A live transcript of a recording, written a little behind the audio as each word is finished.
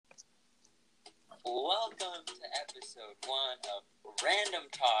Welcome to episode 1 of Random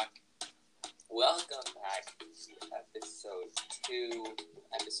Talk. Welcome back to episode 2,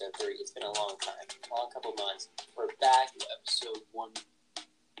 episode 3. It's been a long time, a couple months. We're back to episode 1,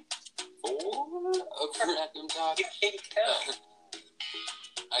 4 of Random Talk. You can count.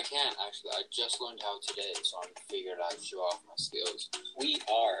 I can't, actually. I just learned how today, so I figured I'd show off my skills. We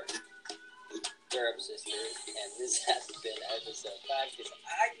are Third Sisters, and this has been episode 5 because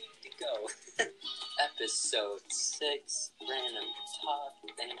I need to go. Episode 6, Random Talk.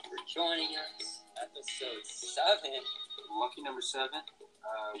 Thank you for joining us. Episode 7. Lucky number 7.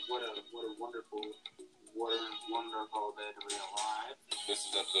 What a wonderful day to be alive. This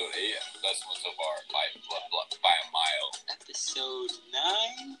is episode 8, and the best one so far by a mile. Episode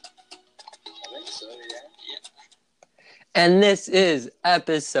 9. I think so, yeah. And this is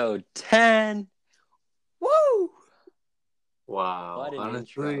episode 10. Woo! Wow. What an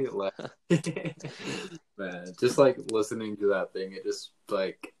Honestly, intro. man, just like listening to that thing, it just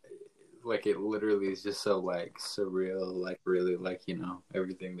like it literally is just so like surreal, like really like, you know,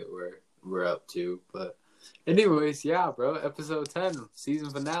 everything that we're up to. But anyways, yeah, bro, episode 10, season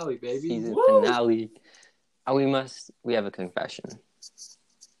finale, baby. Season Woo! finale. We have a confession.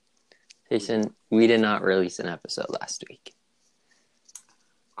 Jason, we did not release an episode last week.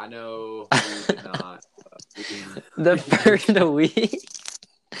 I know we did not. The first of the week.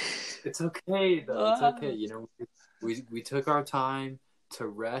 It's okay though. It's okay. You know, we took our time to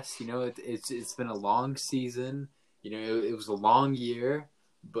rest. You know, it's been a long season. You know, it was a long year,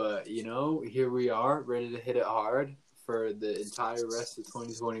 but you know, here we are, ready to hit it hard for the entire rest of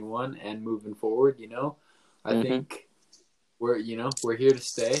 2021 and moving forward. You know, I think we're here to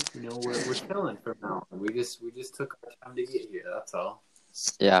stay. You know, we're chilling from now on. We just took our time to get here. That's all.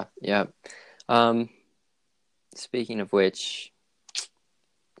 Yeah. Speaking of which,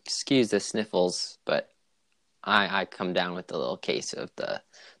 excuse the sniffles, but I come down with a little case of the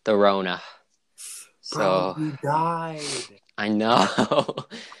Rona. So Bro, we died. I know.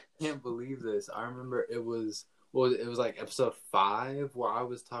 Can't believe this. I remember it was like episode 5 where I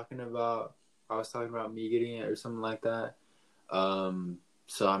was talking about me getting it or something like that.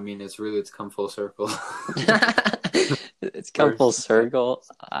 So I mean, it's come full circle. It's come full circle.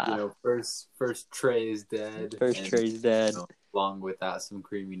 You know, first Trey is dead. Trey's dead. You know, along with that, some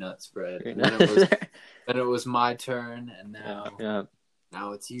creamy nut spread. Creamy And then it was my turn, and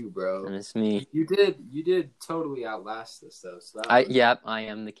now it's you, bro. And it's me. You did totally outlast us though. So I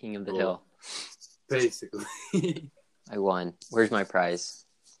am the king of the hill. Basically. I won. Where's my prize?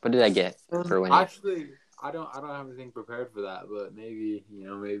 What did I get for winning? Actually, I don't have anything prepared for that, but maybe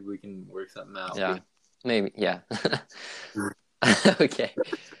we can work something out. Yeah. Maybe, yeah. Okay.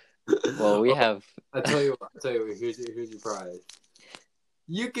 Well, we have. I tell you what. Here's your prize.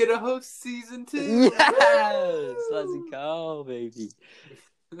 You get to host season 2. Yes, let's go, baby.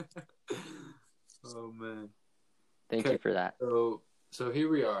 Oh man. Thank you for that. So here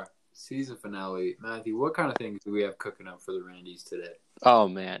we are, season finale. Matthew, what kind of things do we have cooking up for the Randys today? Oh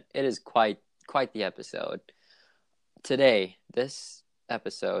man, it is quite the episode. Today, this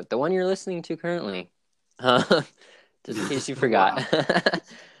episode, the one you're listening to currently, just in case you forgot,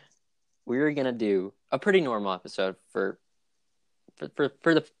 we're gonna do a pretty normal episode for the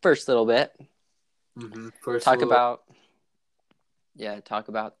first little bit. Talk about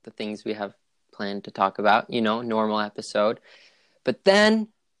the things we have planned to talk about. You know, normal episode, but then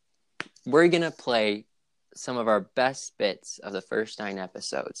we're gonna play some of our best bits of the first 9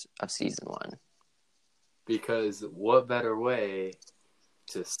 episodes of season 1. Because what better way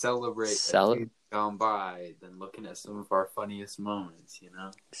to celebrate gone by than looking at some of our funniest moments, you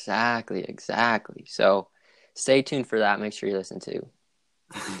know? Exactly. So stay tuned for that. Make sure you listen to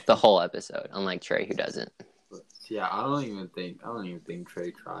the whole episode, unlike Trey, who doesn't. Yeah, I don't even think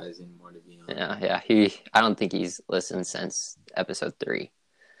Trey tries anymore, to be honest. Yeah. I don't think he's listened since episode 3.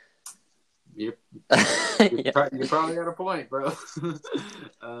 You probably got a point, bro.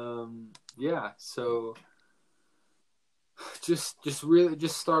 Yeah, so just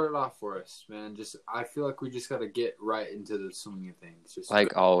start it off for us, man. I feel like we just got to get right into the swing of things.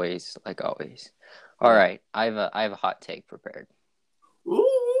 Like always. All right, I have a hot take prepared.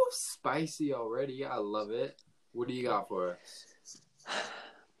 Ooh, spicy already. I love it. What do you got for us?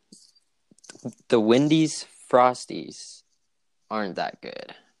 The Wendy's Frosties aren't that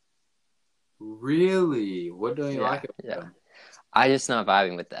good. Really? What don't you like about them? I just not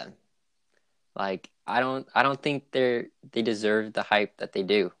vibing with them. Like, I don't think they deserve the hype that they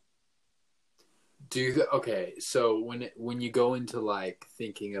do. Okay, so when you go into like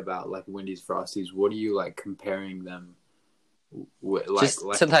thinking about like Wendy's Frosties, what are you like comparing them Just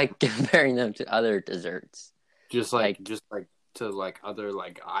to like comparing them to other desserts. Just to like other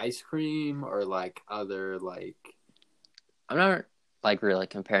like ice cream or like other like. I'm not like really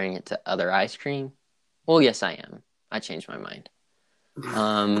comparing it to other ice cream. Well, yes, I am. I changed my mind.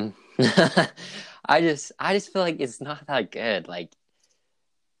 I just feel like it's not that good. Like,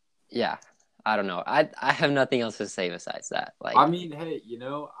 yeah, I don't know. I have nothing else to say besides that. Like, I mean, hey,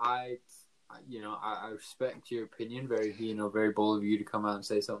 I respect your opinion. Very, very bold of you to come out and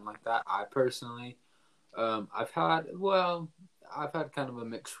say something like that. I personally, I've had kind of a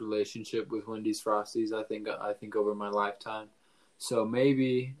mixed relationship with Wendy's Frosties. I think over my lifetime, so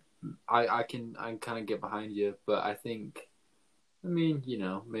maybe I can kind of get behind you, but I think, I mean,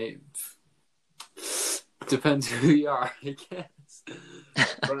 maybe depends who you are, I guess.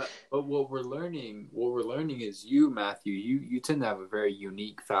 But what we're learning is you, Matthew, you tend to have a very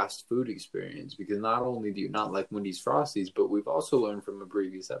unique fast food experience, because not only do you not like Wendy's Frosties, but we've also learned from a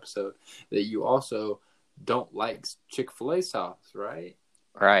previous episode that you also don't like Chick-fil-A sauce, right?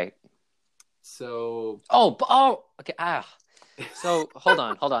 Right. So. Okay. So hold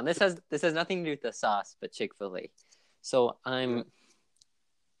on. This has nothing to do with the sauce, but Chick-fil-A. So I'm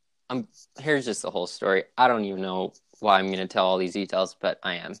here's just the whole story. I don't even know why I'm going to tell all these details, but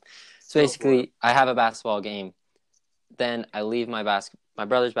I am. So basically, I have a basketball game. Then I leave my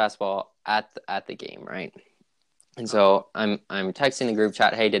brother's basketball at the game, right? And so I'm texting the group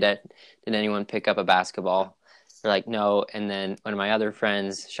chat, hey, did anyone pick up a basketball? They're like, no. And then one of my other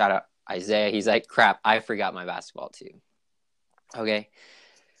friends, shout out Isaiah, he's like, crap, I forgot my basketball too. Okay.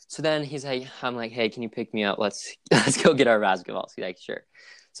 So then I'm like, hey, can you pick me up? Let's go get our basketballs. He's like, sure.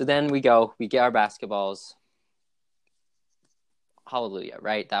 So then we get our basketballs. Hallelujah,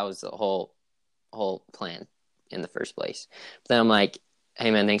 right? That was the whole plan in the first place. But then I'm like, hey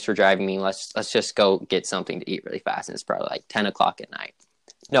man, thanks for driving me. Let's just go get something to eat really fast. And it's probably like 10 o'clock at night.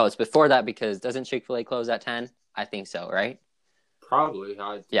 No, it's before that, because doesn't Chick-fil-A close at 10? I think so, right? Probably.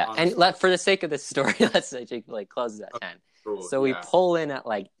 Yeah, honestly. And for the sake of this story, let's say Chick-fil-A closes at 10. Cool. So we pull in at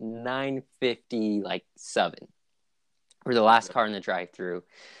like 9:50, like 7. We're the last car in the drive-thru.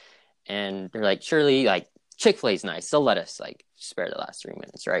 And they're like, surely, like, Chick-fil-A's nice. They'll let us, like, spare the last 3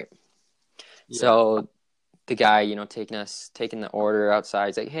 minutes, right? Yeah. So the guy, taking the order outside,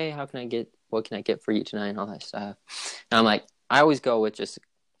 he's like, hey, what can I get for you tonight and all that stuff. And I'm like, I always go with just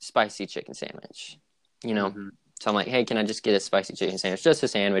spicy chicken sandwich, Mm-hmm. So I'm like, hey, can I just get a spicy chicken sandwich? Just a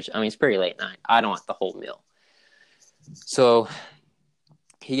sandwich. I mean, it's pretty late night. I don't want the whole meal. So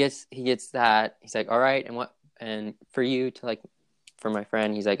he gets that. He's like, all right, and for you to like, for my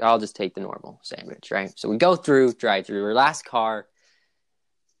friend, he's like, I'll just take the normal sandwich, right? So we go through drive-through, our last car,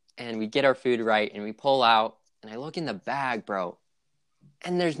 and we get our food right, and we pull out, and I look in the bag, bro,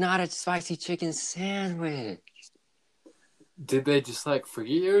 and there's not a spicy chicken sandwich. Did they just like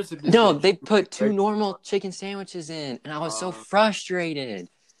forget yours? No, they put 2 normal chicken sandwiches in, and I was so frustrated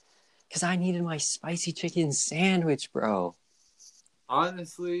because I needed my spicy chicken sandwich, bro.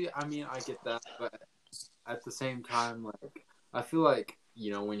 Honestly, I mean, I get that, but at the same time, like, I feel like,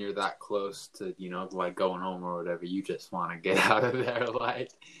 when you're that close to, like going home or whatever, you just want to get out of there.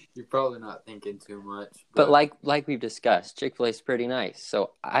 Like, you're probably not thinking too much. But like we've discussed, Chick-fil-A's pretty nice,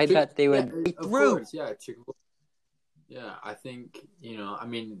 so I bet they would be through. Course, yeah, Chick-fil-A. Yeah, I think, I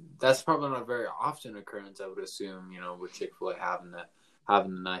mean, that's probably not a very often occurrence, I would assume, with Chick-fil-A having the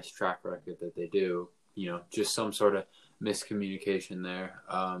nice track record that they do, just some sort of miscommunication there.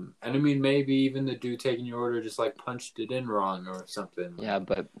 And I mean, maybe even the dude taking your order just like punched it in wrong or something. Yeah,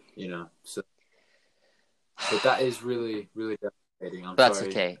 but but that is really, really devastating. That's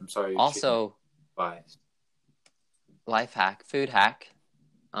okay. I'm sorry. Also, life hack, food hack.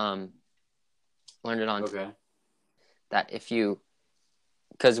 Learned it on that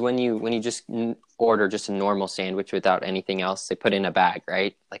because when you just order just a normal sandwich without anything else, they put in a bag,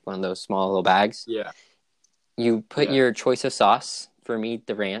 right? Like one of those small little bags. Yeah. You put your choice of sauce, for me,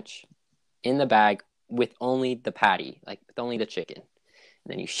 the ranch, in the bag with only the patty, like with only the chicken.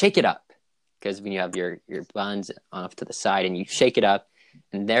 And then you shake it up, because when you have your buns off to the side and you shake it up,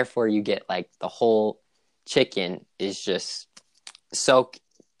 and therefore you get like the whole chicken is just soaked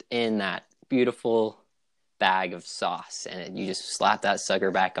in that beautiful bag of sauce, and you just slap that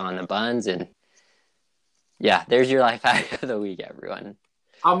sucker back on the buns, and yeah, there's your life hack of the week, everyone.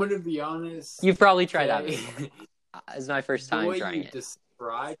 I'm gonna be honest. You've probably tried that. It's my first time trying it.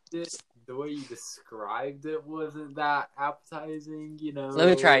 The way you described it wasn't that appetizing. Let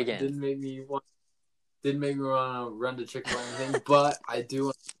me try again. Didn't make me want to run to Chick-fil-A or anything. But I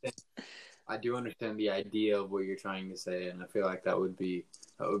do understand the idea of what you're trying to say, and I feel like that would be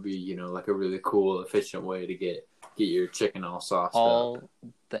That would be, you know, like a really cool, efficient way to get your chicken all sauced All up.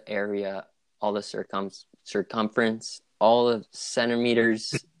 the area, all the circumference, all the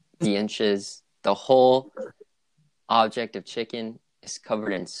centimeters, the inches, the whole object of chicken is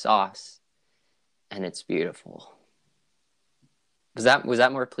covered in sauce, and it's beautiful. Was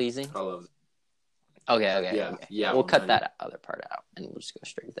that more pleasing? I love it. Okay. Yeah, Okay. yeah. We'll cut that other part out, and we'll just go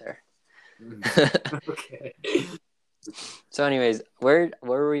straight there. Okay. So, anyways, where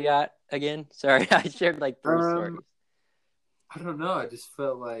were we at again? Sorry, I shared like 3 stories. I don't know. I just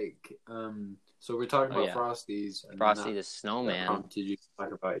felt like so we're talking about Frosties. And Frosty the Snowman. Did you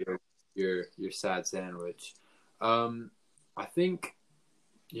talk about your sad sandwich? I think,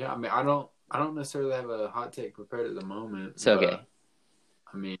 yeah. I mean, I don't necessarily have a hot take prepared at the moment. It's okay.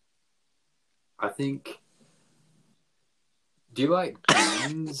 I mean, I think. Do you like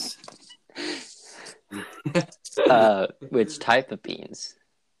beans? Which type of beans?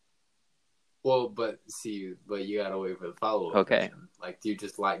 Well, but you gotta wait for the follow-up. Okay. Question. Like, do you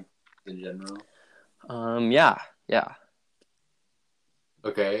just like in general? Yeah.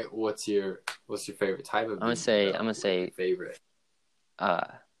 Okay, what's your favorite type of bean? I'm gonna say favorite.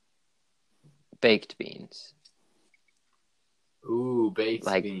 Baked beans. Ooh, baked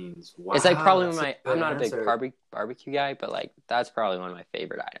beans. Wow, it's like probably one of my. I'm not answer. a big barbecue guy, but like that's probably one of my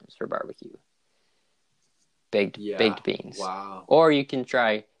favorite items for barbecue. Baked beans. Wow. Or you can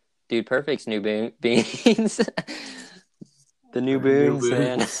try Dude Perfect's new beans. The new boons,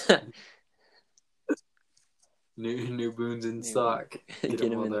 man. new boons in stock. Get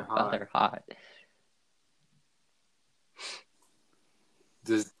them in while they're hot.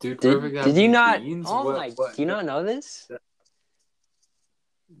 Does Dude Perfect have did you not? beans? Oh my! Do you not know this?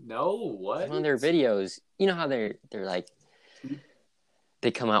 No, what? One of their videos, you know how they're like,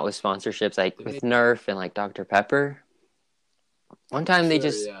 they come out with sponsorships like with Nerf and like Dr. Pepper. One time they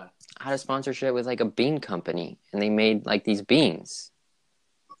just had a sponsorship with like a bean company, and they made like these beans.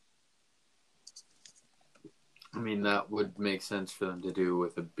 I mean, that would make sense for them to do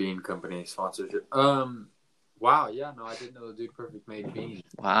with a bean company sponsorship. Wow, yeah, no, I didn't know Dude Perfect made beans.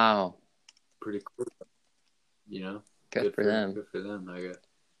 Wow. Pretty cool. You know? Good for them. Good for them, I guess.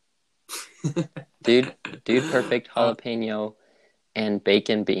 Dude Perfect jalapeno and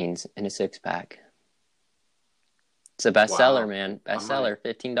bacon beans in a 6-pack. It's a bestseller, man. Bestseller,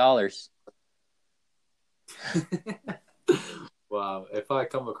 $15. Wow. If I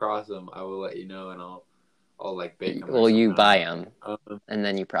come across them, I will let you know, and I'll like bake them. Well, you buy them, and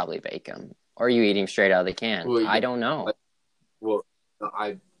then you probably bake them. Or you eat them straight out of the can. Well, I don't know. Well,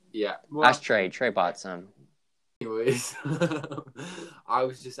 Ask Trey. Trey bought some. Anyways, I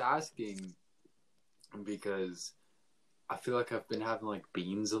was just asking because I feel like I've been having like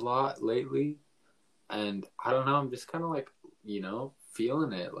beans a lot lately, and I don't know. I'm just kind of like, you know,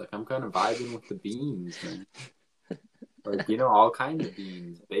 feeling it. Like I'm kind of vibing with the beans, man. Like, you know, all kinds of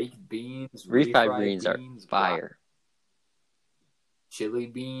beans, baked beans, refried beans are fire. Chili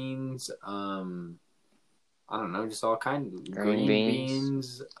beans, I don't know, just all kinds of green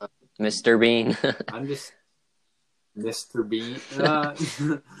beans. Mr. Bean. I'm just Mr. Bean.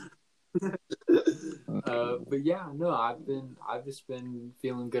 But yeah, no, I've just been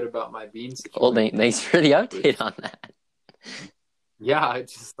feeling good about my bean situation. Well, thanks for the update on that. Yeah, I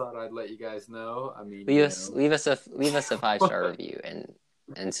just thought I'd let you guys know. I mean, leave us a 5-star review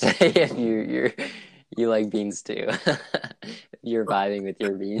and say if you like beans too. You're vibing with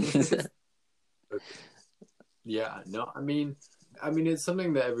your beans. Yeah, no, I mean it's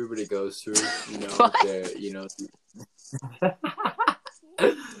something that everybody goes through, you know,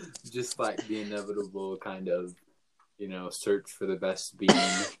 just like the inevitable kind of, you know, search for the best bean.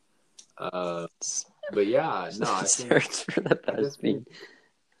 But yeah, no, I think search for the best bean.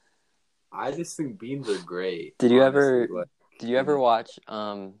 I just think beans are great. Did you ever watch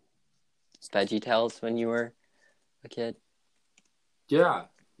VeggieTales when you were a kid? Yeah.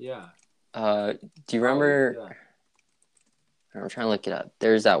 Do you remember? Yeah. I'm trying to look it up.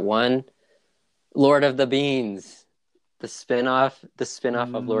 There's that one Lord of the Beans, the spin-off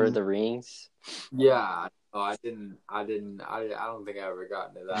of Lord of the Rings. Yeah. Oh, I don't think I ever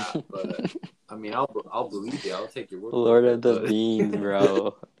got into that, but I mean, I'll believe you. I'll take your word. Lord of the Beans,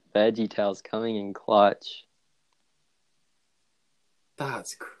 bro. VeggieTales coming in clutch.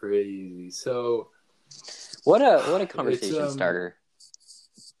 That's crazy. So, what a conversation starter.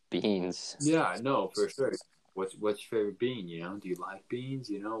 Beans. Yeah, no, for sure. What's your favorite bean? You know, do you like beans?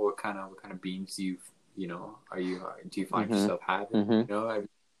 You know, what kind of beans do you find yourself having? Mm-hmm. You know,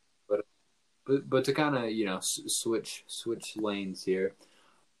 but to kind of, you know, switch lanes here.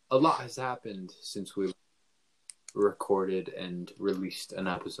 A lot has happened since we recorded and released an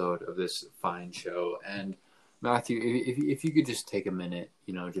episode of this fine show. And Matthew, if you could just take a minute,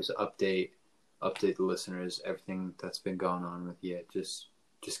 just update the listeners, everything that's been going on with you, just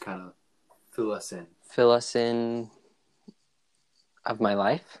kind of fill us in. Fill us in of my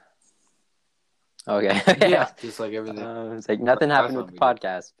life. Okay. Yeah, just like everything. It's like nothing happened with the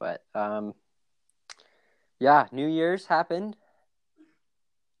podcast, but yeah, New Year's happened.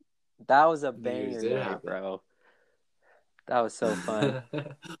 That was a banger night, bro. That was so fun.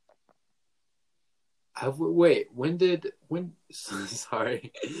 Wait,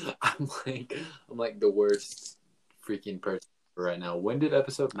 sorry. I'm like the worst freaking person right now. When did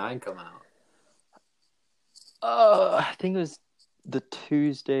episode 9 come out? I think it was the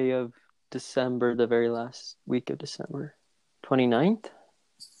Tuesday of December, the very last week of December. 29th?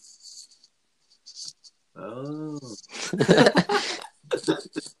 Oh.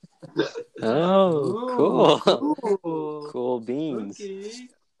 Oh, cool. Cool beans. Okay.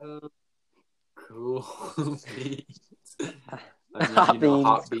 Cool beans. Hot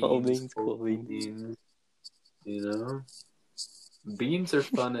beans, cool beans. Beans are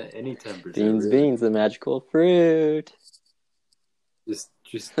fun at any temperature. Beans, the magical fruit.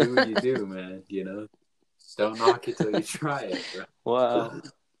 Just do what you do, man. Don't knock it till you try it, bro.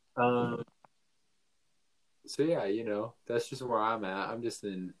 Wow. So yeah, that's just where I'm at. I'm just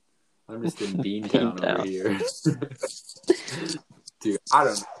in Beantown over here. Dude, I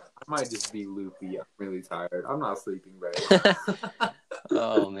don't know. I might just be loopy. I'm really tired. I'm not sleeping right.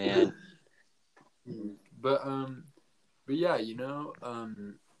 Oh man. But yeah,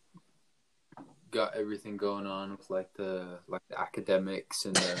 got everything going on with like the academics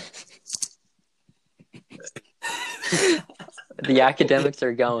and the academics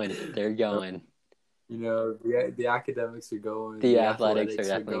are going. They're going. The academics are going. The athletics are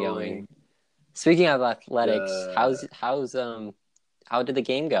definitely going. Speaking of athletics, how did the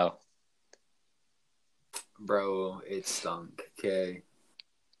game go? Bro, it stunk. Okay.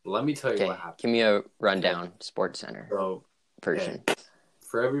 Let me tell you what happened. Give me a rundown, Sports Center version. Okay.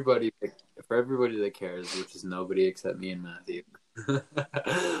 For everybody that cares, which is nobody except me and Matthew.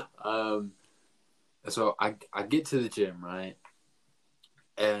 So I get to the gym, right?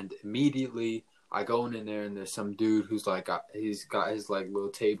 And immediately I go in there and there's some dude who's like, he's got his like little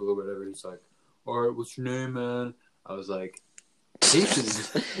table or whatever. He's like, all right, what's your name, man? I was like,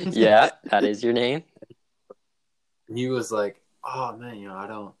 Jason. Yeah, that is your name. And he was like, oh man, I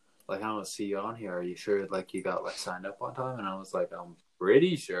don't see you on here. Are you sure like you got like signed up on time? And I was like, I'm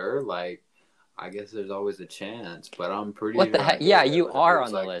pretty sure. Like, I guess there's always a chance, but I'm pretty sure. What the heck? Yeah, you are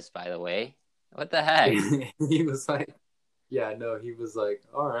on the list, by the way. What the heck? He was like, yeah, no, he was like,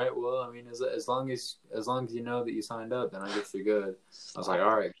 all right, well, I mean, as long as you know that you signed up, then I guess you're good. I was like,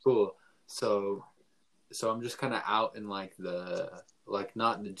 all right, cool. So I'm just kind of out in like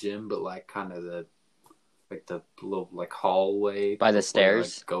not the gym, but like kind of the little like hallway by the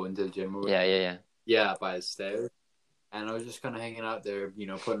stairs. Like, go into the gym. Or Yeah. Yeah, by the stairs. And I was just kind of hanging out there,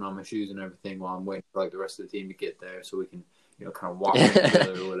 putting on my shoes and everything while I'm waiting for like the rest of the team to get there, so we can, kind of walk in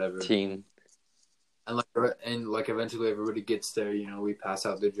together or whatever. Team. And eventually everybody gets there. We pass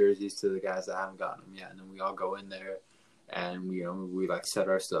out their jerseys to the guys that haven't gotten them yet, and then we all go in there, and we like set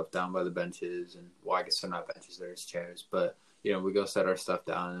our stuff down by the benches, and well, I guess they're not benches, there's chairs, but we go set our stuff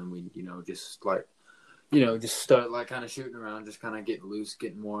down, and we just like just start like kind of shooting around, just kind of getting loose,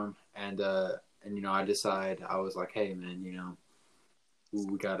 getting warm, and I decide, I was like, hey man,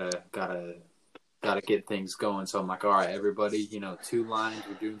 we gotta get things going. So I'm like, all right, everybody, 2 lines,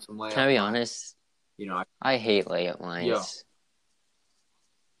 we're doing some layup. Can I be honest? I hate layup lines. Yeah.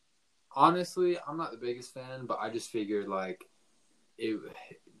 Honestly, I'm not the biggest fan, but I just figured like it,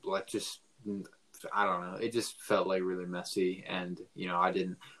 like just I don't know, it just felt like really messy, and I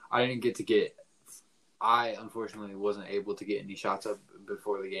didn't get. I unfortunately wasn't able to get any shots up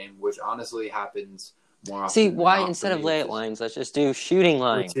before the game, which honestly happens more often. See, why instead of layup lines, let's just do shooting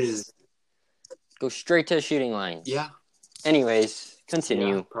lines. Go straight to shooting lines. Yeah. Anyways,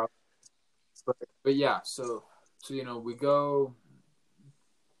 continue. Yeah, probably. But yeah, so we go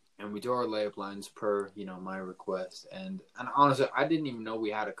and we do our layup lines per my request, and honestly, I didn't even know we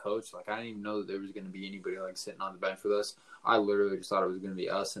had a coach. Like, I didn't even know that there was going to be anybody like sitting on the bench with us. I literally just thought it was going to be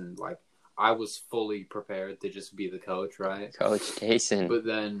us, and like I was fully prepared to just be the coach, right? Coach Jason. But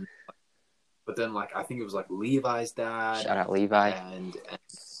then like I think it was like Levi's dad. Shout out Levi. And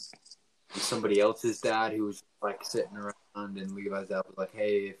somebody else's dad who was like sitting around, and Levi's dad was like,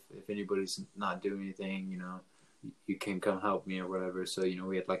 hey, if anybody's not doing anything, you can come help me or whatever. So,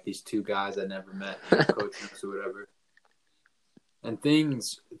 we had like these 2 guys I never met coaching us or whatever. And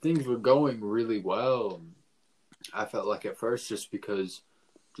things were going really well. I felt like at first just because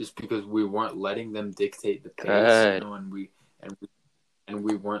we weren't letting them dictate the pace, Good. and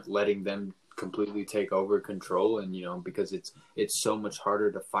we weren't letting them completely take over control, and because it's so much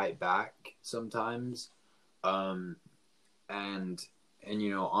harder to fight back sometimes, and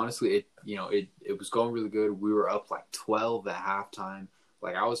honestly it was going really good. We were up like 12 at halftime.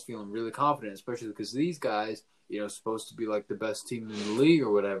 Like I was feeling really confident, especially because these guys supposed to be like the best team in the league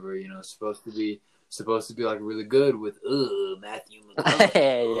or whatever, supposed to be like really good with Matthew McCullough.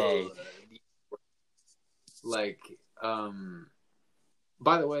 Hey. Like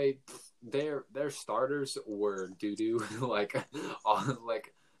by the way, their starters were doo-doo. like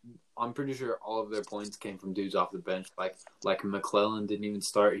I'm pretty sure all of their points came from dudes off the bench. Like McClellan didn't even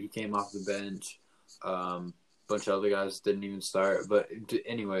start. He came off the bench. Bunch of other guys didn't even start. But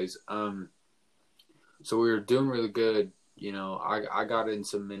anyways, so we were doing really good. I got in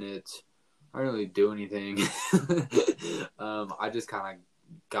some minutes. I didn't really do anything. I just kind of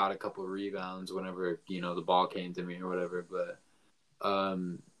got a couple of rebounds whenever, the ball came to me or whatever. But,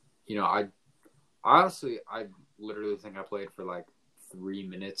 I honestly, I literally think I played for like 3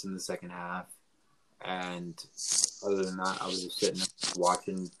 minutes in the second half. And other than that, I was just sitting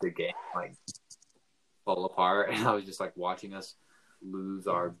watching the game like fall apart. And I was just like watching us lose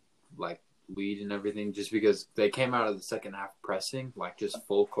our like lead and everything, just because they came out of the second half pressing, like just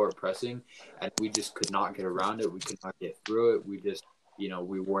full court pressing, and we just could not get around it. We could not get through it. We just,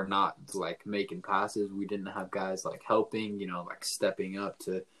 we were not like making passes. We didn't have guys like helping, like stepping up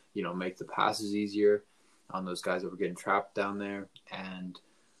to, make the passes easier on those guys that were getting trapped down there. And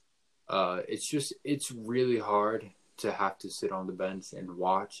it's really hard to have to sit on the bench and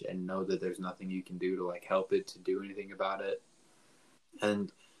watch and know that there's nothing you can do to like help it, to do anything about it.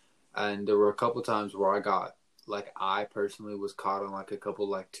 And there were a couple times where I personally was caught on like a couple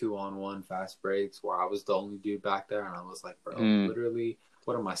like 2-on-1 fast breaks where I was the only dude back there, and I was like, bro, literally,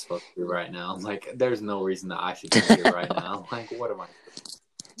 what am I supposed to do right now? Like, there's no reason that I should be here right now. Like, what am I doing?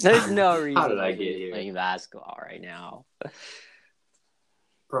 There's no reason How did I get here? Playing basketball right now.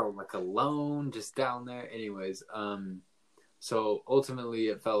 Bro, like alone, just down there. Anyways, so ultimately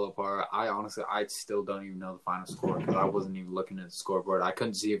it fell apart. I still don't even know the final score because I wasn't even looking at the scoreboard. I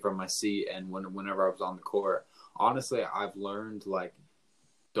couldn't see it from my seat, and whenever I was on the court, honestly, I've learned like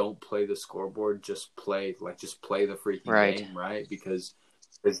don't play the scoreboard, just play the freaking game, right? Because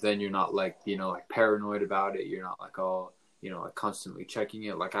then you're not like like paranoid about it. You're not like all like constantly checking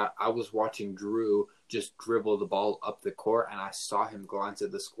it. Like I was watching Drew just dribble the ball up the court, and I saw him glance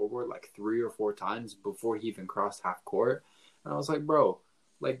at the scoreboard like 3 or 4 times before he even crossed half court. And I was like, bro,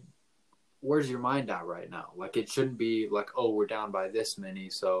 like, where's your mind at right now? Like, it shouldn't be like, oh, we're down by this many,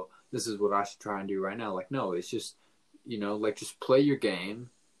 so this is what I should try and do right now. Like, no, it's just, like, just play your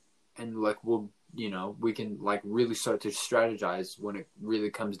game, and, like, we can, like, really start to strategize when it really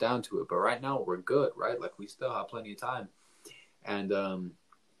comes down to it. But right now, we're good, right? Like, we still have plenty of time. And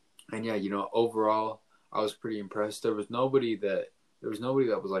yeah, overall, I was pretty impressed. There was nobody that was,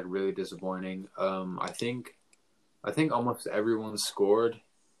 like, really disappointing. I think almost everyone scored,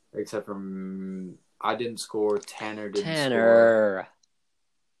 except for I didn't score. Tanner didn't score.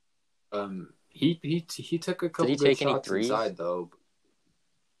 He took a couple good shots inside though.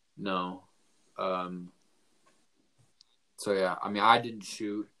 No. So yeah, I mean, I didn't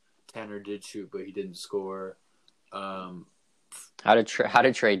shoot. Tanner did shoot, but he didn't score. How did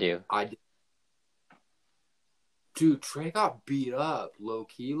Trey do? Dude, Trey got beat up low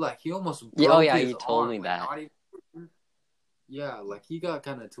key. Like he almost broke his he told arm. me that. Yeah, like he got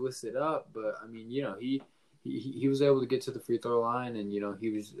kind of twisted up, but I mean, he was able to get to the free throw line, and he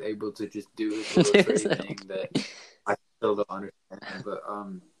was able to just do his little Trey thing that I still don't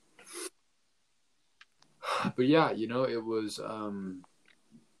understand. But yeah, it was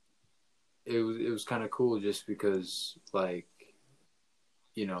kind of cool just because like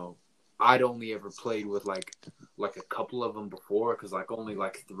I'd only ever played with like a couple of them before, because like only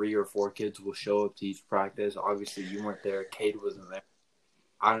like 3 or 4 kids will show up to each practice. Obviously, you weren't there. Cade wasn't there.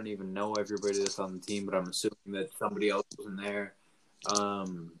 I don't even know everybody that's on the team, but I'm assuming that somebody else wasn't there.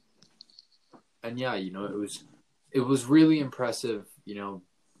 And yeah, it was really impressive.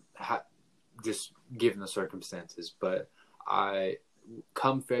 Just given the circumstances. But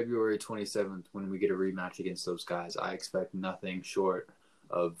come February 27th, when we get a rematch against those guys, I expect nothing short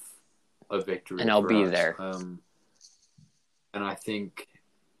of a victory. And I'll be there. And I think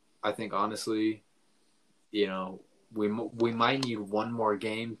honestly, we might need one more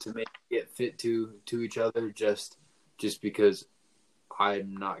game to make it fit to each other, just because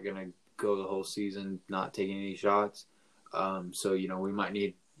I'm not gonna go the whole season not taking any shots. So we might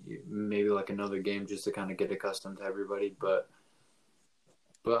need maybe like another game just to kind of get accustomed to everybody. But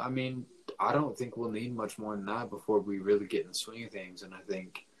I mean, I don't think we'll need much more than that before we really get in the swing of things. And I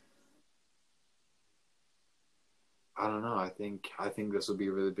think, I don't know. I think this will be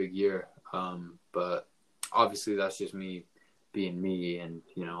a really big year. But obviously that's just me being me, and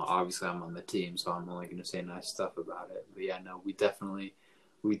obviously I'm on the team, so I'm only going to say nice stuff about it. But yeah, no, we definitely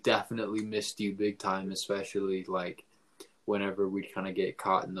missed you big time, especially like whenever we kind of get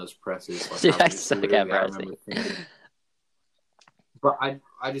caught in those presses. Like, Yeah, I suck at pressing. But I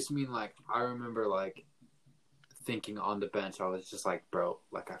just mean, like, I remember like thinking on the bench, I was just like, bro,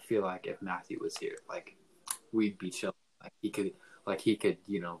 like I feel like if Matthew was here, like we'd be chilling. Like he could,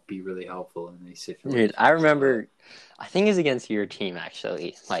 be really helpful in these situations. Dude, I remember, I think it was against your team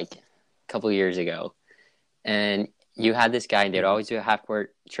actually, like a couple of years ago, and you had this guy. They'd always do a half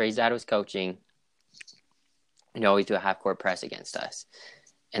court. Trey's dad was coaching. And always do a half court press against us,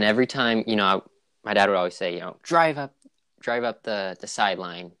 and every time, my dad would always say, drive up the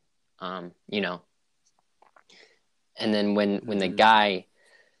sideline, and then when the guy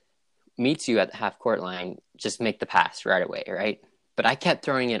meets you at the half court line, just make the pass right away, right? But I kept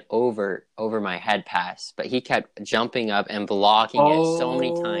throwing it over my head pass, but he kept jumping up and blocking it so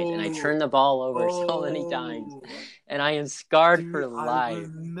many times, and I turned the ball over so many times, and I am scarred for life. I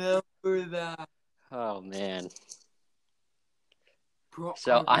remember that. Oh man. Bro,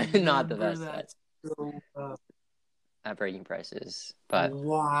 So I'm not the best at breaking presses, but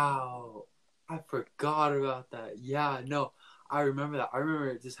wow, I forgot about that. Yeah, no, I remember that. I remember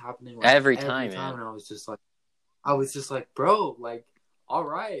it just happening like every time, man. And I was just like, bro, like, all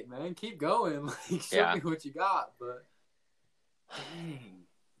right, man, keep going. Like, show me what you got. But dang,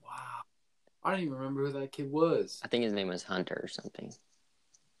 wow, I don't even remember who that kid was. I think his name was Hunter or something.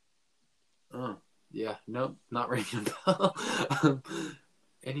 Oh. Yeah, nope, not ringing a bell.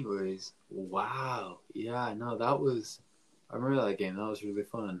 Anyways, wow. Yeah, no, I remember that game. That was really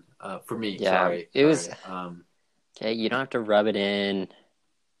fun. For me, yeah, sorry. It was, okay, you don't have to rub it in.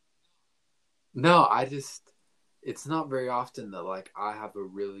 No, it's not very often that, like, I have a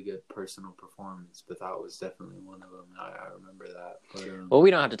really good personal performance, but that was definitely one of them. I remember that. But, well,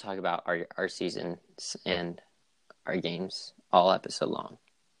 we don't have to talk about our seasons and our games all episode long,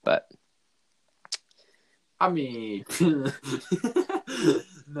 but... I mean,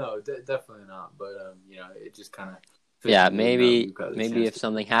 no, definitely not. But it just kind of maybe if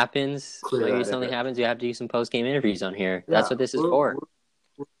something happens, you have to do some post game interviews on here. Yeah, that's what this is for.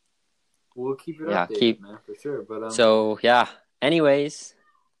 We'll keep it updated, man, for sure. But so anyways,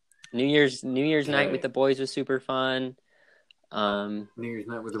 New Year's night with the boys was super fun. New Year's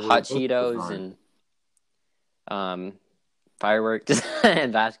night with the boys, hot Cheetos and fireworks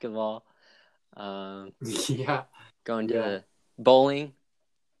and basketball. Going to bowling,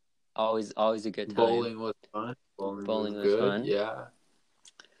 always a good time. Bowling was fun. Bowling was fun. Yeah.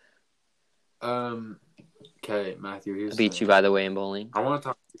 Okay, Matthew. I beat you, by the way, in bowling. I want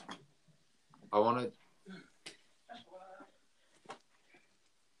to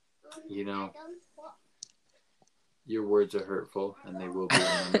your words are hurtful, and they will be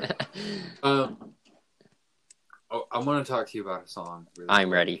remembered. I want to talk to you about a song. Really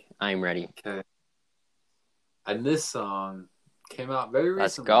I'm ready. Okay. And this song came out very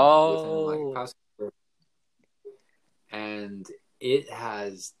recently. Let's go. And it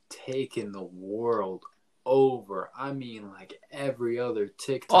has taken the world over. I mean, like every other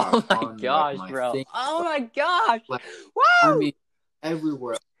TikTok. Oh my gosh, bro. Oh my gosh. Like, woo! I mean,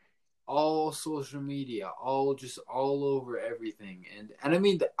 everywhere. All social media, all over everything, and I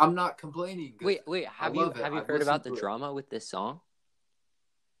mean, I'm not complaining. Wait, have you heard about the drama with this song?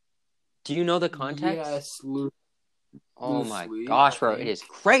 Do you know the context? Yes, oh my gosh, bro, it is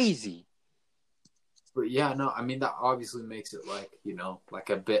crazy. But yeah, no, I mean that obviously makes it like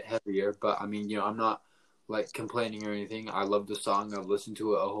a bit heavier. But I mean, I'm not like complaining or anything. I love the song. I've listened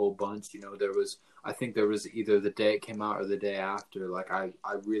to it a whole bunch. I think there was either the day it came out or the day after. Like I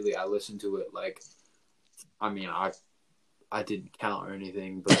listened to it. Like, I mean, I didn't count or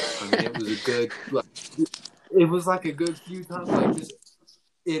anything, but I mean it was a good. It was like a good few times. Like just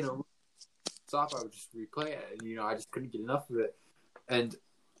in a stop, I would just replay it, and I just couldn't get enough of it. And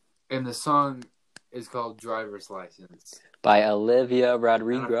the song is called "Driver's License" by Olivia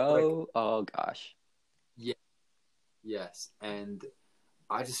Rodrigo. Oh gosh. Yeah. Yes, and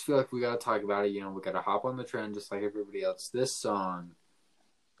I just feel like we gotta talk about it. We gotta hop on the trend just like everybody else. This song,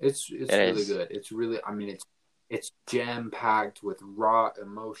 it's really good. It's really, I mean, it's jam packed with raw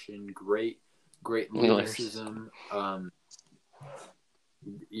emotion, great lyricism.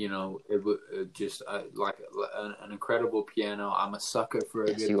 you know, it was just like an incredible piano. I'm a sucker for a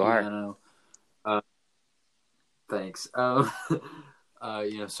Yes, good you are. piano. Thanks. You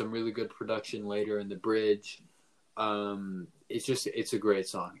know, some really good production later in the bridge. It's a great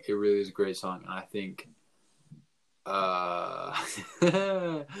song. It really is a great song, and I think.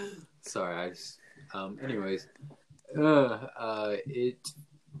 Sorry, I just. Anyways,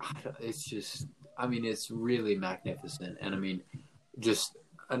 it's just. I mean, it's really magnificent, and I mean, just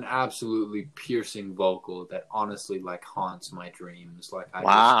an absolutely piercing vocal that honestly like haunts my dreams. Like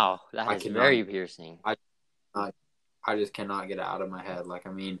Wow, I that is cannot- very piercing. I just cannot get it out of my head. Like,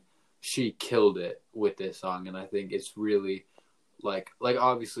 I mean, she killed it with this song, and I think it's really like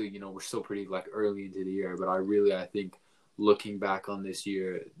obviously, you know, we're still pretty like early into the year, but I think looking back on this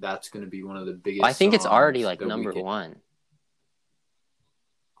year, that's going to be one of the biggest. I think it's already songs like that we number can- one.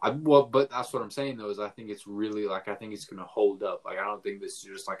 Well, but that's what I'm saying though, is I think it's really like, I think it's going to hold up. Like, I don't think this is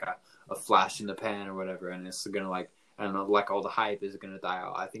just like a flash in the pan or whatever, and it's going to like, I don't know, like all the hype is going to die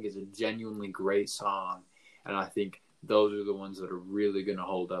out. I think it's a genuinely great song, and I think those are the ones that are really going to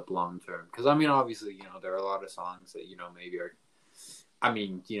hold up long term. Because I mean, obviously, you know, there are a lot of songs that, you know, maybe are. I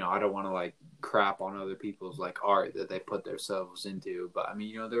mean, you know, I don't want to like crap on other people's like art that they put themselves into, but I mean,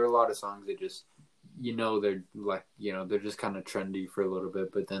 you know, there are a lot of songs that just, you know, they're like, you know, they're just kind of trendy for a little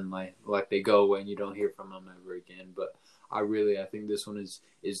bit, but then like they go away and you don't hear from them ever again. But I think this one is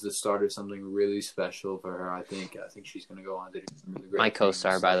the start of something really special for her. I think she's going to go on to do some really great My things,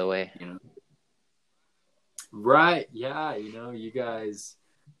 co-star, by the way. you know. Right? Yeah, you know, you guys.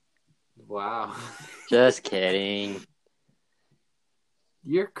 Wow. Just kidding.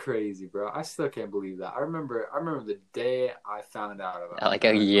 You're crazy, bro. I still can't believe that. I remember the day I found out about Like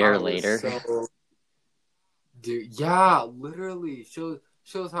that. a year I was later. Dude, yeah, literally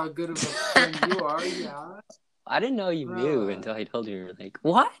shows how good of a friend you are. Yeah. I didn't know you knew Bruh. until I told you. You were like,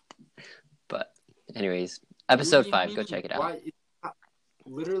 what? But anyways, episode What do you 5. Go mean? check it out. Why?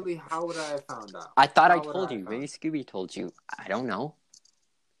 Literally, how would I have found out? I thought I How would told have you. found Maybe Scooby told you. I don't know.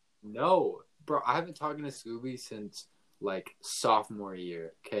 No, bro. I haven't talked to Scooby since like sophomore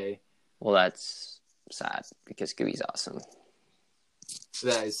year. Okay. Well, that's sad because Scooby's awesome.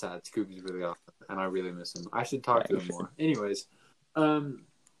 That is sad. Scooby's really awesome, and I really miss him. I should talk to him more. Anyways,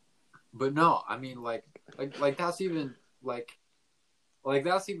 but no, I mean, like that's even like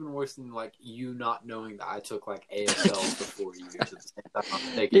that's even worse than like you not knowing that I took like ASL for 4 years at the same time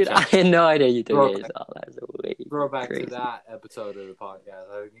I'm taking Dude, I chances. had no idea you took Bro, ASL. That's way Throw back crazy. to that episode of the podcast.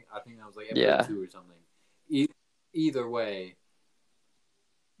 I think that was like episode Yeah. 2 or something. Either way,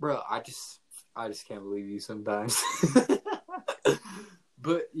 bro, I just can't believe you sometimes.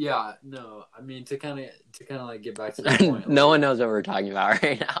 But yeah, no, I mean to kind of like get back to the point. No like, one knows what we're talking about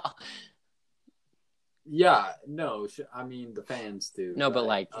right now. Yeah, no, I mean the fans do. No, but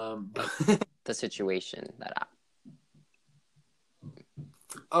right? like the situation that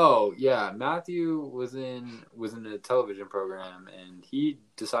Oh yeah, Matthew was in a television program and he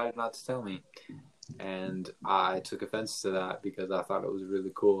decided not to tell me, and I took offense to that because I thought it was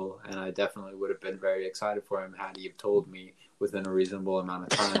really cool, and I definitely would have been very excited for him had he have told me within a reasonable amount of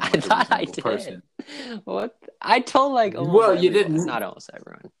time. I Like a thought I reasonable did. person. What? I told like almost Well, you everyone. didn't. Not almost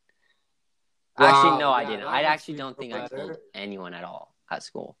everyone. Wow, Actually, no, I yeah, didn't. that I makes actually me don't feel think I told better. anyone at all at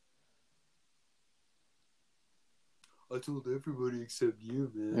school. I told everybody except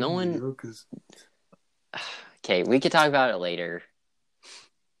you, man. No one- You know, 'cause... Okay, we could talk about it later.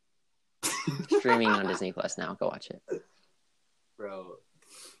 Streaming on Disney Plus now. Go watch it. Bro,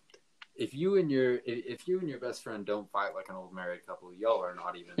 if you and your best friend don't fight like an old married couple, y'all are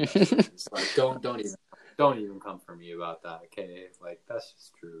not even best friends. Like, don't even come for me about that, okay? Like, that's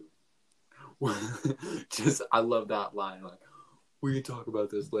just true. I love that line. Like, we can talk about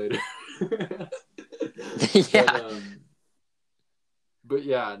this later. Yeah. But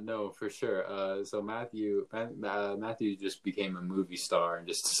yeah, no, for sure. So Matthew just became a movie star and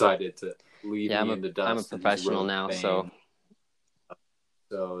just decided to leave me in the dust. I'm a professional now, so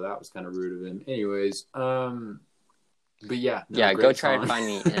that was kind of rude of him. Anyways, but yeah, no, yeah. Go great try song. to find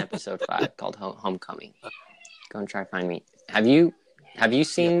me in episode 5 called Homecoming. Go and try to find me. Have you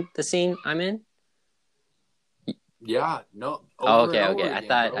seen the scene I'm in? Yeah, no. Oh, over okay, and over okay. again,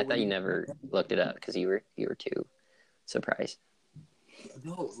 I bro. thought you never looked it up because you were too surprised.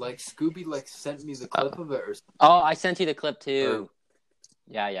 No, like Scooby sent me the clip of it or something. Oh, I sent you the clip too.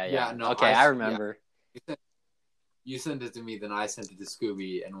 Yeah. Yeah, no, okay, I remember. You sent it to me, then I sent it to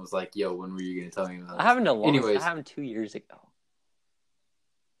Scooby and was like, "Yo, when were you gonna tell me about I this?" haven't Anyways. I happened 2 years ago.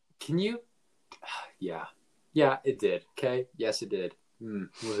 Can you? Yeah, it did. Okay, yes, it did.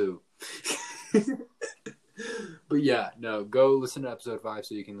 Woohoo! But yeah, no, go listen to episode 5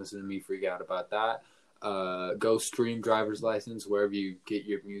 so you can listen to me freak out about that. Go stream Driver's License wherever you get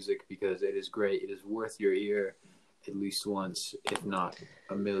your music because it is great. It is worth your ear at least once, if not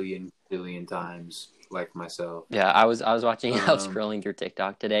a million billion times, like myself. Yeah, I was watching. I was scrolling through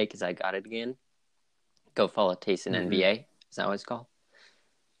TikTok today because I got it again. Go follow Tayson NBA. Is that what it's called?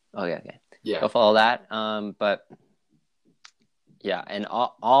 Oh yeah, okay. Yeah. Go follow that. But yeah, and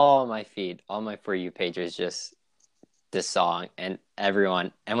all my feed, all my For You page is just this song and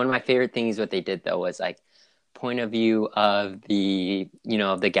everyone. And one of my favorite things what they did though was like point of view of the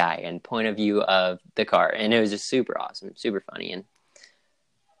of the guy and point of view of the car, and it was just super awesome, super funny, and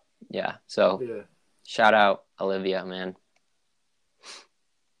yeah. So shout out Olivia, man.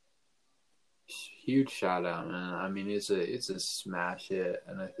 Huge shout out, man. I mean, it's a smash hit,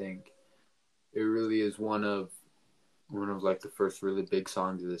 and I think it really is one of like the first really big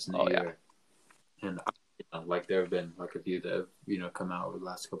songs of this new year. And like there have been like a few that have come out over the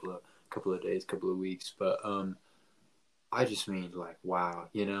last couple of days, couple of weeks, but I just mean like wow,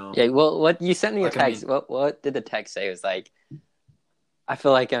 Yeah, well, what you sent me a text. What did the text say? It was like, I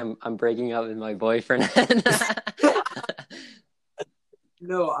feel like I'm breaking up with my boyfriend.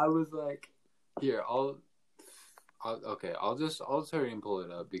 No, I was like, here, I'll just hurry and pull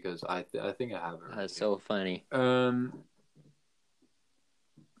it up because I think I have it. That's so funny. I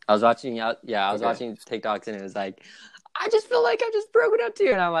was watching watching TikToks and it was like, I just feel like I just broke it up to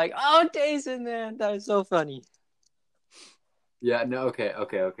you, and I'm like, oh, Tayson, man, that was so funny. Yeah, no, okay.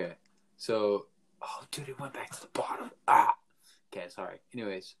 So, oh, dude, it went back to the bottom. Okay, sorry.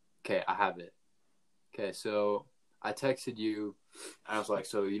 Anyways, okay, I have it. Okay, so I texted you, and I was like,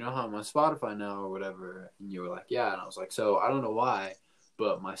 so you know how I'm on Spotify now or whatever? And you were like, yeah. And I was like, so I don't know why,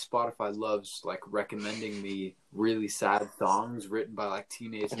 but my Spotify loves, like, recommending me really sad songs written by, like,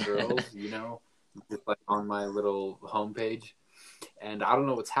 teenage girls, just, like, on my little homepage. And I don't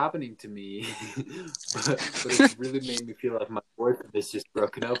know what's happening to me, but it's really made me feel like my boyfriend is just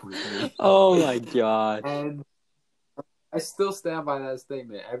broken up with me. Oh, my God. And I still stand by that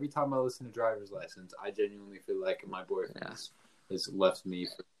statement. Every time I listen to Driver's License, I genuinely feel like my boyfriend has left me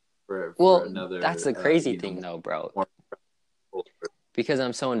for another... That's the crazy thing, though, bro. Because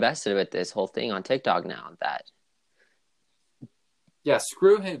I'm so invested with this whole thing on TikTok now that... Yeah,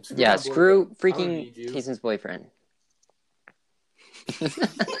 screw him. Screw freaking Tayson's boyfriend.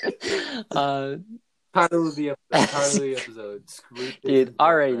 Title of the episode. Dude,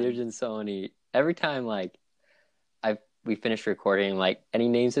 already there's been so many. Every time like we finish recording, like any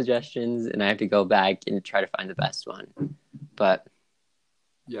name suggestions, and I have to go back and try to find the best one. But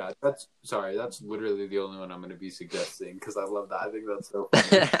yeah, that's literally the only one I'm going to be suggesting because I love that. I think that's so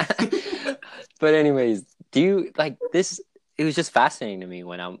funny. But anyways, do you like this? It was just fascinating to me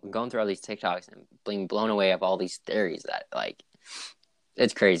when I'm going through all these TikToks and being blown away of all these theories that like.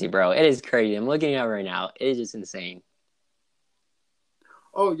 It's crazy, bro. It is crazy. I'm looking at it right now. It is just insane.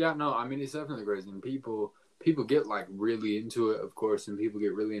 Oh yeah, no, I mean it's definitely crazy. And people get like really into it, of course, and people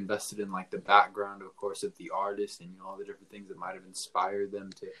get really invested in like the background, of course, of the artist and all the different things that might have inspired them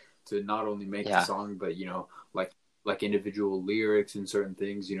to not only make the song, but like individual lyrics and certain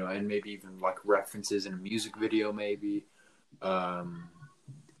things, and maybe even like references in a music video, maybe.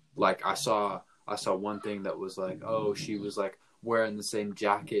 Like I saw one thing that was like, oh, she was like wearing the same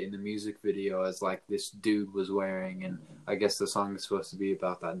jacket in the music video as like this dude was wearing, and I guess the song is supposed to be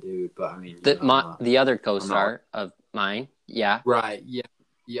about that dude, but I mean the other co-star of mine, right, yeah,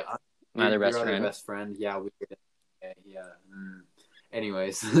 my other best friend,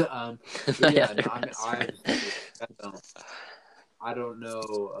 anyways, but yeah, I don't know.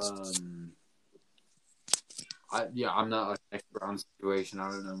 I'm not like an expert on the situation.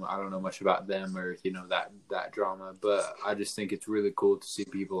 I don't know much about them or that drama. But I just think it's really cool to see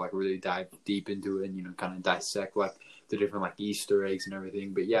people like really dive deep into it and kind of dissect like the different like Easter eggs and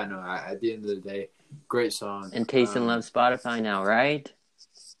everything. But yeah, no. At the end of the day, great song. And Tayson loves Spotify now, right?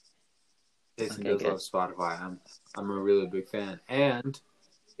 Tayson does love Spotify. I'm a really big fan, and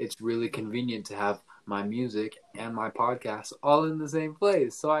it's really convenient to have my music and my podcast all in the same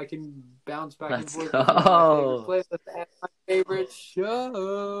place, so I can bounce back and forth between my favorite playlist and my favorite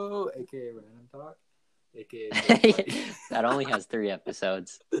show, aka Random Talk, aka that only has 3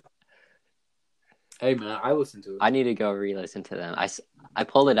 episodes. Hey man, I listened to it. I need to go re-listen to them. I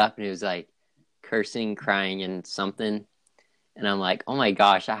pulled it up and it was like cursing, crying, and something, and I'm like, oh my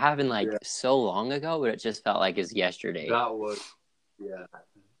gosh, I haven't so long ago, but it just felt like it's yesterday. That was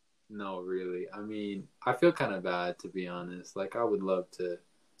No, really. I mean, I feel kind of bad, to be honest. Like, I would love to,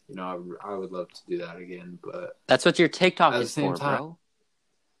 I would love to do that again, but... That's what your TikTok is for, bro.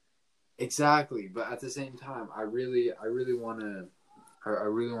 exactly. But at the same time, I really want to. I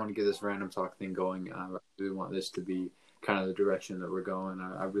really want to get this random talk thing going. I really want this to be kind of the direction that we're going.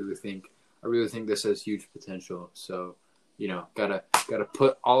 I really think this has huge potential. So, gotta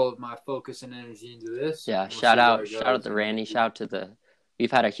put all of my focus and energy into this. Yeah, shout out to Randy. Shout out to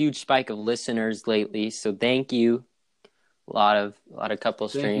we've had a huge spike of listeners lately, so thank you. A lot of couple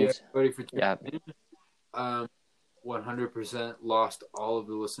streams. Thank you, everybody, for tuning in. 100% lost all of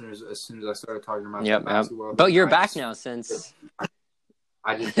the listeners as soon as I started talking about basketball. But you're back now since.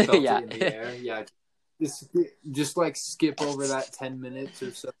 I just felt it in the air. Yeah, just like skip over that 10 minutes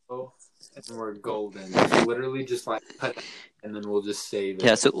or so, and we're golden. Literally, just like cut, and then we'll just save it.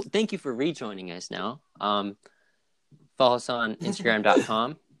 Yeah. So thank you for rejoining us. Now, follow us on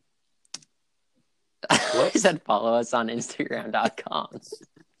Instagram.com. I said follow us on Instagram.com.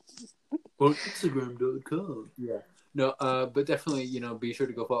 Or Instagram.com. Yeah. No, but definitely, be sure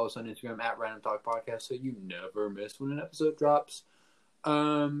to go follow us on Instagram at Random Talk Podcast so you never miss when an episode drops.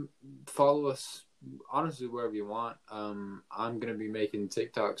 Follow us honestly wherever you want. I'm gonna be making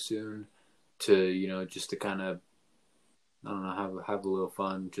TikTok soon to just to kind of, I don't know, have a little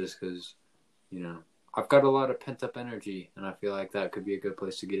fun, just because I've got a lot of pent up energy and I feel like that could be a good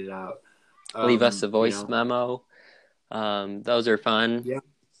place to get it out. Leave us a voice memo. Those are fun. Yeah,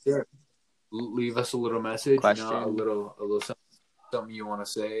 sure. Leave us a little message, question. A little something you want to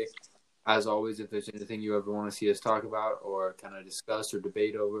say. As always, if there's anything you ever want to see us talk about or kind of discuss or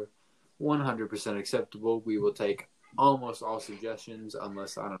debate over, 100% acceptable. We will take almost all suggestions,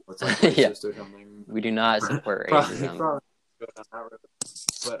 unless, I don't know, it's like racist or something. We do not support racism.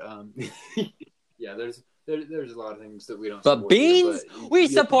 But yeah, there's a lot of things that we don't. But beans, we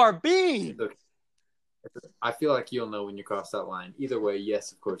support beans. Okay. I feel like you'll know when you cross that line. Either way,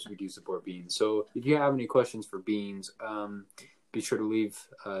 yes, of course, we do support beans. So if you have any questions for beans, be sure to leave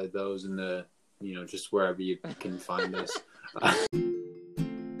those in the, just wherever you can find us.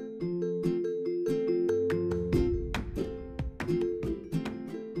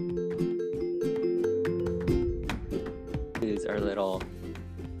 Is our little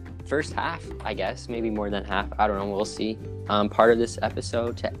first half, I guess, maybe more than half. I don't know. We'll see. Part of this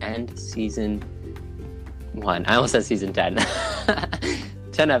episode to end season 1. I almost said season 10.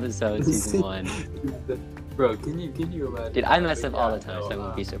 10 episodes, season 1. Bro, can you imagine? Dude, I mess up all the time, so I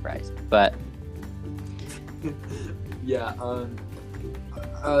won't be surprised. But yeah,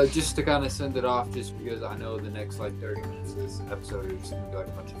 just to kind of send it off, just because I know the next 30 minutes of this episode are just gonna be a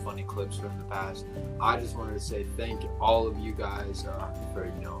bunch of funny clips from the past. I just wanted to say thank all of you guys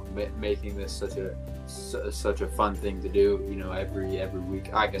for making this such a fun thing to do. Every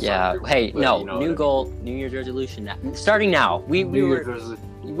week. I guess. Yeah. Hey, new goal, New Year's resolution. Starting now. We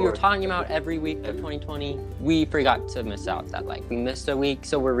were talking about every week of 2020. We forgot to miss out that we missed a week,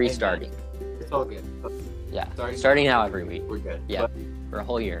 so we're restarting. It's all good. Yeah. Starting now every week. We're good. Yeah. For a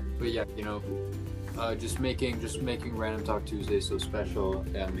whole year. But yeah, just making Random Talk Tuesday so special.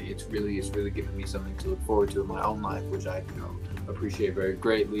 It's really giving me something to look forward to in my own life, which I appreciate very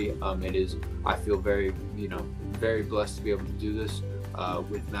greatly. I feel very very blessed to be able to do this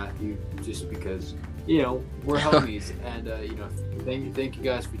with Matthew, just because we're homies. And thank you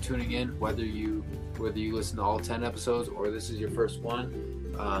guys for tuning in, whether you listen to all 10 episodes or this is your first one.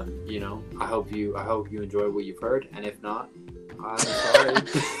 I hope you enjoy what you've heard, and if not, I'm sorry.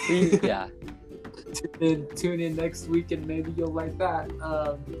 Yeah. Tune in next week and maybe you'll like that.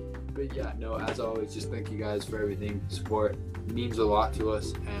 But yeah, no, as always, just thank you guys for everything. Support means a lot to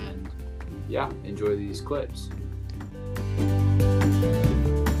us, and yeah, enjoy these clips.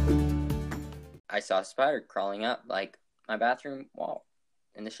 I saw a spider crawling up my bathroom wall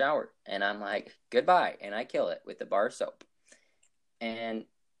in the shower, and I'm like, goodbye, and I kill it with a bar of soap. And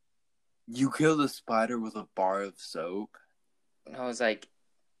you killed a spider with a bar of soap? I was like,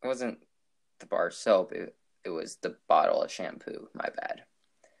 it wasn't the bar of soap, it was the bottle of shampoo. My bad.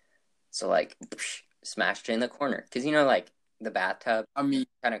 So smashed it in the corner, because the bathtub kind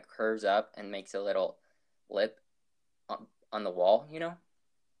of curves up and makes a little lip on the wall.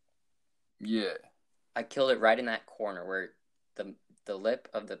 Yeah. I killed it right in that corner where the lip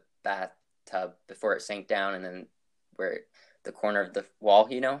of the bathtub before it sank down, and then where the corner of the wall,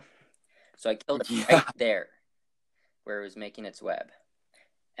 So I killed it right there where it was making its web.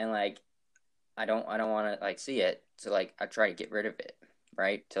 And I don't want to see it. So I try to get rid of it,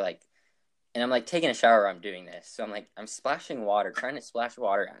 right? And I'm taking a shower while I'm doing this. So I'm splashing water, trying to splash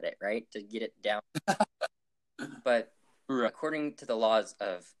water at it, right? To get it down. But according to the laws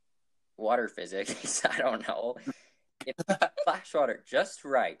of water physics, I don't know, if you splash water just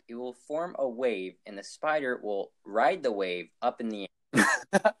right, it will form a wave, and the spider will ride the wave up in the air.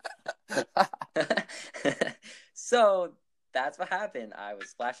 So that's what happened. I was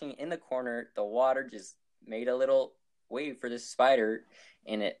splashing in the corner. The water just made a little wave for this spider,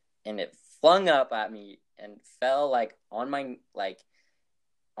 and it flung up at me and fell like on my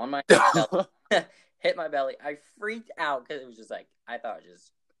belly. Hit my belly. I freaked out because it was just like I thought it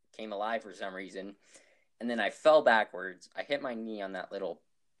just came alive for some reason, and then I fell backwards. I hit my knee on that little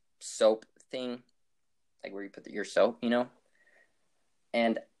soap thing, like where you put your soap,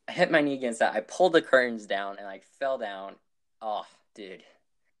 and I hit my knee against that. I pulled the curtains down and I fell down. Oh, dude.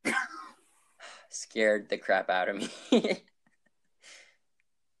 Scared the crap out of me.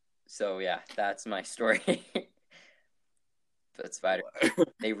 So, yeah, that's my story. But spider,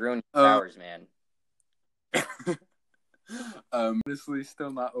 they ruin showers, man. Honestly,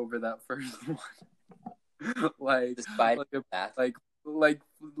 still not over that first one. Like, The spider bath.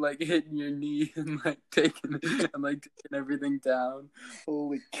 like hitting your knee and like taking everything down.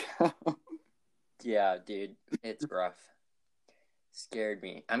 Holy cow! Yeah, dude, it's rough. Scared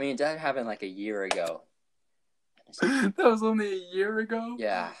me. I mean, that happened like a year ago. That was only a year ago.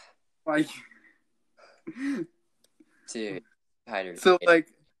 Yeah, Like, dude, spiders. so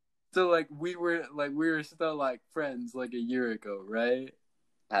we were still like friends like a year ago, right?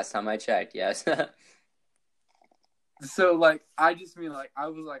 Last time I checked, yes. So like I just mean like I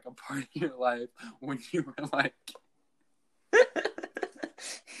was like a part of your life when you were like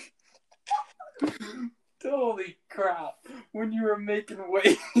holy crap, when you were making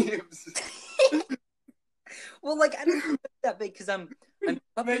waves. Well, like I don't know that big because I'm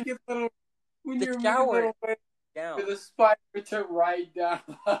up in Making little when the you're shower making little waves down, for the spider to ride down.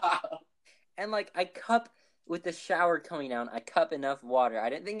 and like I cup with the shower coming down. I cup enough water.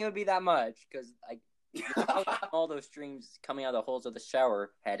 I didn't think it would be that much because all those streams coming out of the holes of the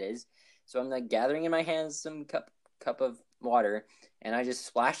shower head is. So I'm like gathering in my hands some cup of water, and I just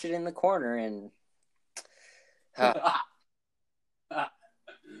splashed it in the corner. And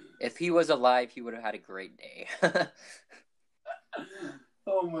if he was alive, he would have had a great day.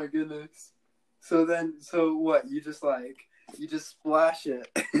 Oh my goodness. So what? You just splash it,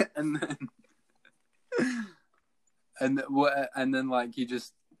 and then what? And then like you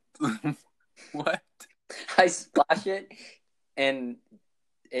just what? I splash it, and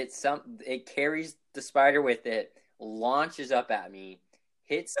it carries the spider with it, launches up at me,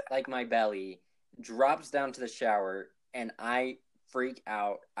 hits like my belly, drops down to the shower, and I freak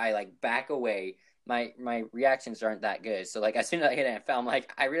out. I like back away. My reactions aren't that good. So like as soon as I hit it and fell, I'm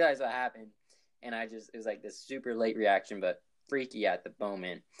like, I realized what happened, and it was like this super late reaction, but freaky at the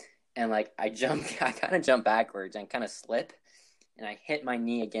moment. And like I kind of jump backwards and kind of slip, and I hit my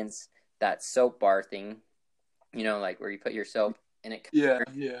knee against that soap bar thing, like where you put your soap, and it Yeah.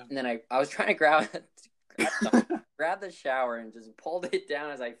 and then I was trying to grab the shower and just pulled it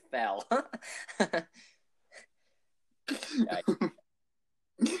down as I fell.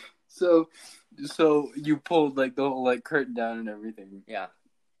 So you pulled like the whole like curtain down and everything. Yeah.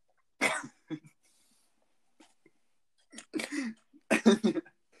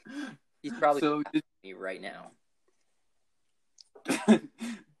 He's probably me right now.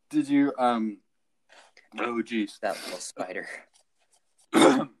 Did you oh geez. That little spider.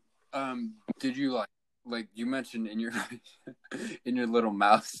 Did you like you mentioned in your in your little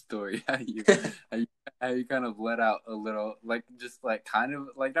mouse story how you kind of let out a little like just like kind of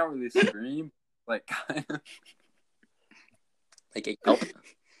like not really scream like kind of like a yelp.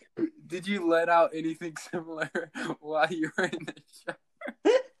 Did you let out anything similar while you were in the shower?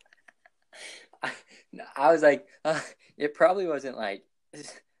 I was like, it probably wasn't like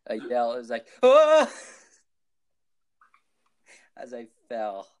a yell. It was like, oh! As I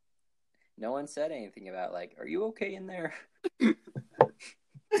fell. No one said anything about like, are you okay in there?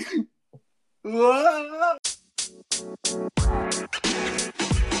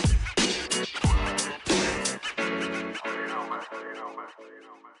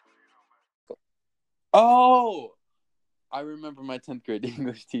 Oh, I remember my 10th grade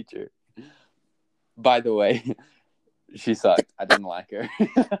English teacher. By the way, she sucked. I didn't like her.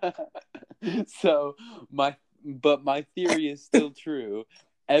 So my theory is still true.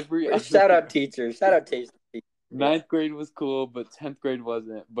 Shout out teachers. Shout out teachers. 9th grade was cool, but 10th grade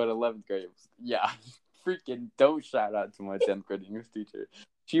wasn't. But 11th grade was, yeah. Freaking don't shout out to my 10th grade English teacher.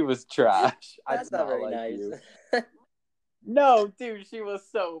 She was trash. That's not very nice. You. No, dude, she was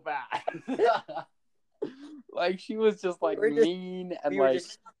so bad. Like she was just like mean and like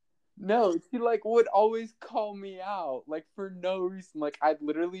no, she like would always call me out like for no reason. Like I'd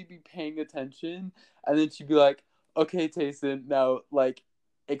literally be paying attention and then she'd be like, "Okay, Tayson, now like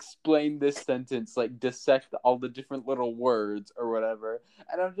explain this sentence, like dissect all the different little words or whatever.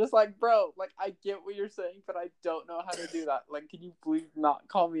 And I'm just like, bro, like I get what you're saying, but I don't know how to do that. Like, can you please not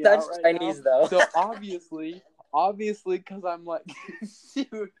call me That's out right Chinese, now? though. So obviously, because I'm like,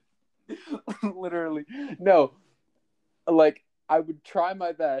 dude, literally, no, like I would try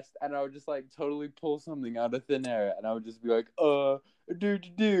my best, and I would just like totally pull something out of thin air, and I would just be like,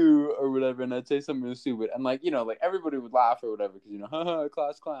 do or whatever, and I'd say something stupid, and like, you know, like everybody would laugh or whatever, because, you know, haha,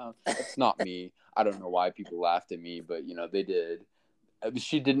 class clown. It's not me. I don't know why people laughed at me, but, you know, they did.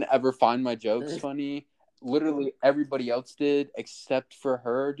 She didn't ever find my jokes funny. Literally everybody else did except for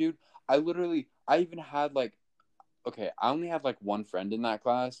her, dude. I even had like, okay, I only had like one friend in that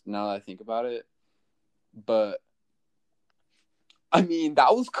class now that I think about it, but I mean,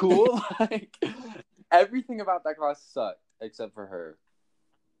 that was cool. Like, everything about that class sucked except for her.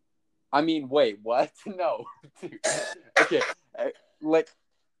 I mean, wait, what? No. Dude. Okay. Like,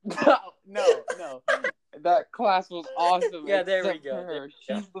 no. That class was awesome. Yeah, there we except go. for her. There we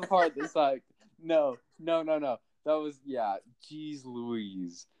go. She's the part that's like, no. That was, yeah, jeez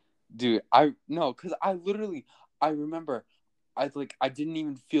Louise. Dude, because I remember, I didn't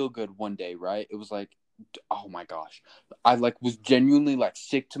even feel good one day, right? It was like, oh my gosh. I like was genuinely like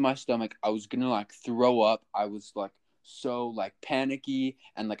sick to my stomach. I was gonna like throw up. I was like so like panicky,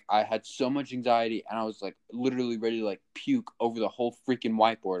 and like I had so much anxiety, and I was like literally ready to like puke over the whole freaking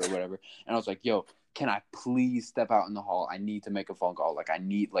whiteboard or whatever. And I was like, yo, can I please step out in the hall? I need to make a phone call. Like, I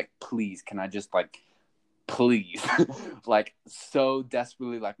need, like, please, can I just like please? Like, so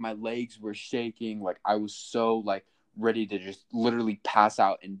desperately, like my legs were shaking, like I was so like ready to just literally pass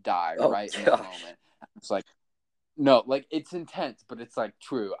out and die right in the moment. It's like, no, like it's intense, but it's like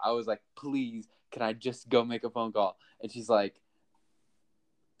true. I was like, please, can I just go make a phone call? And she's like,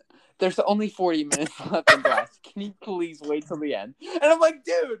 there's only 40 minutes left in class. Can you please wait till the end? And I'm like,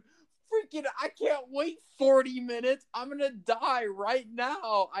 dude, freaking, I can't wait 40 minutes. I'm going to die right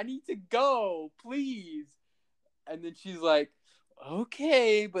now. I need to go, please. And then she's like,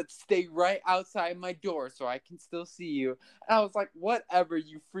 okay, but stay right outside my door so I can still see you. And I was like, whatever,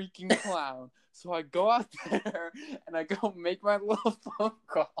 you freaking clown. So I go out there and I go make my little phone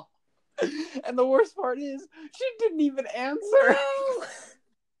call. And the worst part is, she didn't even answer. No.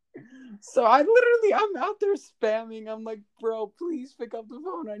 So I'm out there spamming. I'm like, bro, please pick up the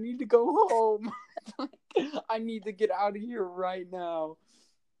phone. I need to go home. I need to get out of here right now.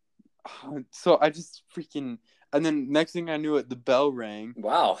 So I just freaking, and then next thing I knew it, the bell rang.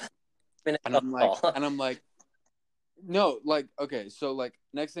 Wow. And I'm like, no, like, okay, so like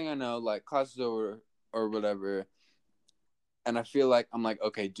next thing I know, like class is over or whatever. And I feel like, I'm like,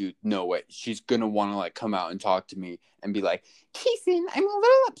 okay, dude, no way. She's going to want to, like, come out and talk to me and be like, Kason, I'm a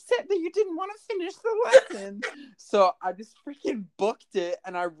little upset that you didn't want to finish the lesson. So I just freaking booked it,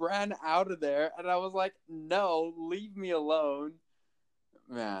 and I ran out of there. And I was like, no, leave me alone.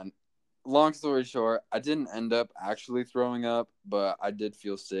 Man, long story short, I didn't end up actually throwing up, but I did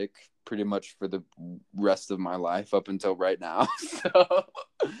feel sick pretty much for the rest of my life up until right now.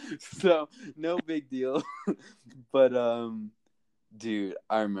 So no big deal. But dude,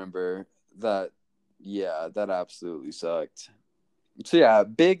 I remember that. Yeah, that absolutely sucked. So yeah,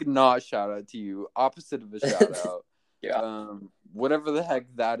 big not shout out to you. Opposite of a shout out. Yeah. Whatever the heck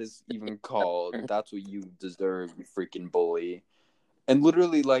that is even called, that's what you deserve, you freaking bully. And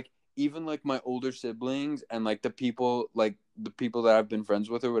literally, like, even like my older siblings and like the people that I've been friends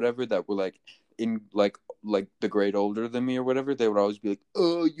with or whatever that were like in like the grade older than me or whatever, they would always be like,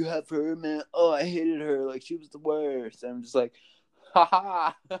 oh, you have her, man. Oh, I hated her. Like, she was the worst. And I'm just like,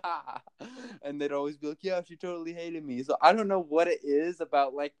 ha ha. And they'd always be like, yeah, she totally hated me. So I don't know what it is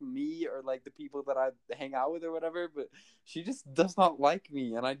about like me or like the people that I hang out with or whatever, but she just does not like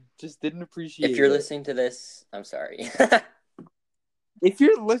me, and I just didn't appreciate it. If you're listening to this, I'm sorry. If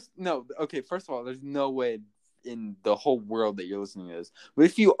you're listening, no, okay, first of all, there's no way in the whole world that you're listening to this. But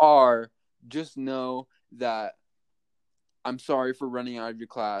if you are, just know that I'm sorry for running out of your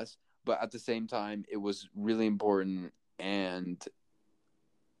class, but at the same time, it was really important, and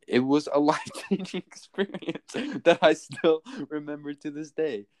it was a life-changing experience that I still remember to this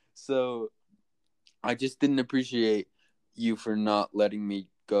day. So I just didn't appreciate you for not letting me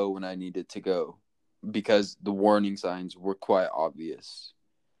go when I needed to go, because the warning signs were quite obvious.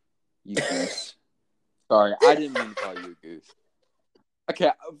 You goose. Sorry, I didn't mean to call you a goose. Okay,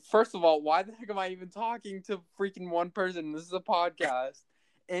 first of all, why the heck am I even talking to freaking one person? This is a podcast.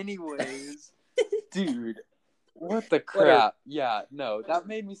 Anyways, dude, what the crap? Yeah, no, that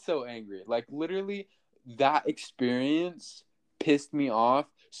made me so angry. Like, literally, that experience pissed me off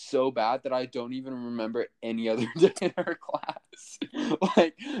so bad that I don't even remember any other day in her class.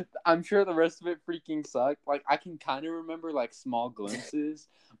 Like, I'm sure the rest of it freaking sucked. Like, I can kind of remember, like, small glimpses,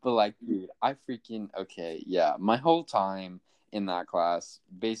 but, like, dude, okay, yeah, my whole time in that class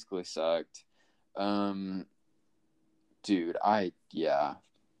basically sucked. Dude,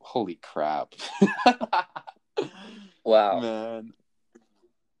 holy crap. Wow. Man.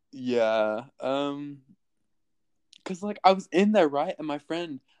 Yeah. Cause like I was in there, right? And my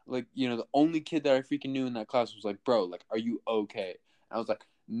friend, like, the only kid that I freaking knew in that class was like, bro, like, are you okay? And I was like,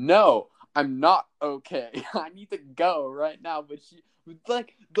 no, I'm not okay. I need to go right now. But she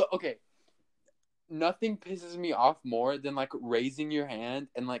like okay. Nothing pisses me off more than like raising your hand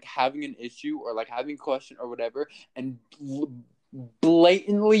and like having an issue or like having a question or whatever and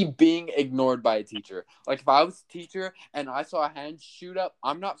blatantly being ignored by a teacher. Like if I was a teacher and I saw a hand shoot up,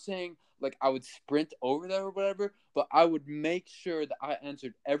 I'm not saying like I would sprint over there or whatever, but I would make sure that I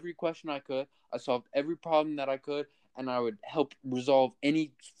answered every question I could, I solved every problem that I could, and I would help resolve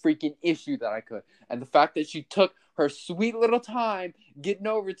any freaking issue that I could. And the fact that she took her sweet little time getting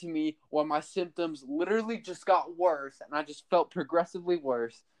over to me while my symptoms literally just got worse and I just felt progressively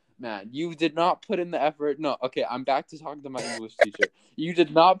worse. Man, you did not put in the effort. No, okay, I'm back to talking to my English teacher. You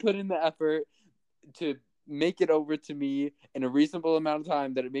did not put in the effort to make it over to me in a reasonable amount of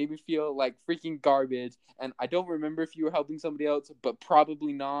time that it made me feel like freaking garbage. And I don't remember if you were helping somebody else, but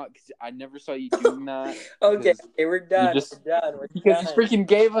probably not because I never saw you doing that. Okay, we're done. You freaking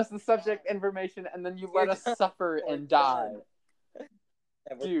gave us the subject information and then you let us suffer and die.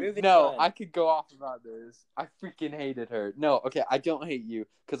 Yeah, Dude, no, I could go off about this. I freaking hated her. No, okay, I don't hate you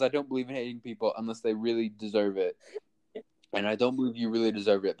because I don't believe in hating people unless they really deserve it. And I don't believe you really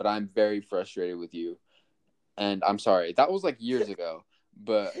deserve it, but I'm very frustrated with you. And I'm sorry. That was like years ago.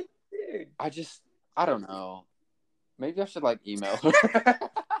 But Dude. I don't know. Maybe I should like email her.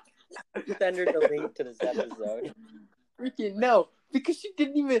 Send her the link to this episode. Freaking no, because she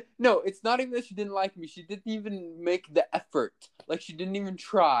didn't even. No, it's not even that she didn't like me. She didn't even make the effort. Like she didn't even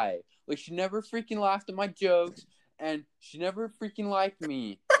try. Like she never freaking laughed at my jokes, and she never freaking liked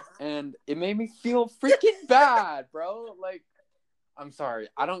me, and it made me feel freaking bad, bro. Like, I'm sorry,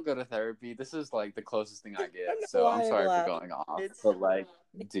 I don't go to therapy. This is like the closest thing I get, so I'm sorry for going off. But like,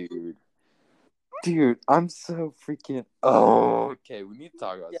 dude, I'm so freaking. Oh, okay. We need to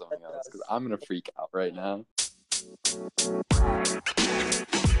talk about something else because I'm gonna freak out right now.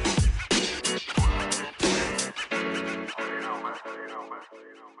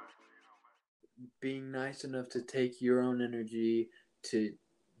 Being nice enough to take your own energy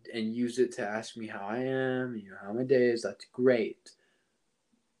and use it to ask me how I am, how my day is, that's great.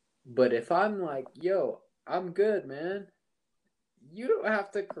 But if I'm like, yo, I'm good, man, you don't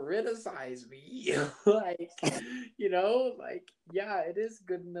have to criticize me. Like, yeah, it is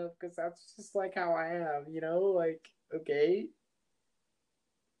good enough because that's just like how I am, like, okay.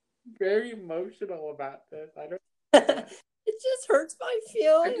 Very emotional about this. I don't It just hurts my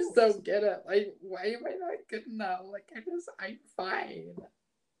feelings. I just don't get it. Like, why am I not good enough? Like, I'm fine.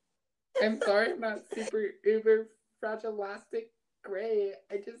 I'm sorry I'm not super uber fragilistic great.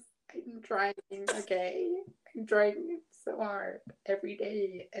 I'm trying, okay? I'm trying so hard every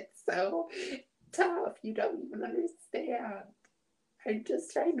day. It's so tough. You don't even understand. I'm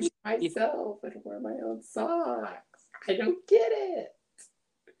just trying to be myself and wear my own socks. I don't get it.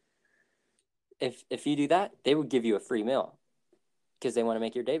 If you do that, they would give you a free meal because they want to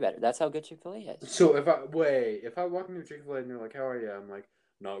make your day better. That's how good Chick-fil-A is. So if I walk into Chick-fil-A and they're like, "How are you?" I'm like,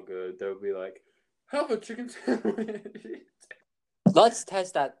 "Not good." They'll be like, "Have a chicken sandwich." Let's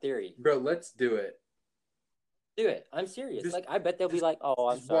test that theory, bro. Let's do it. Do it. I'm serious. I bet they'll be like, "Oh,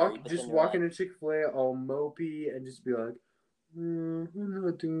 I'm sorry." Just walk into Chick-fil-A all mopey and just be like, "I'm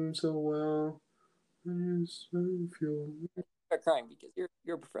not doing so well. I feel." Start crying because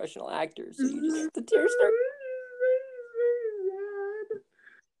you're a professional actor, so the tears start.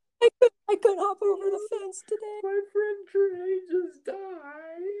 I couldn't hop over the fence today. My friend Trey just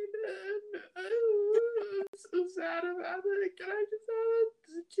died, and I'm so sad about it. Can I just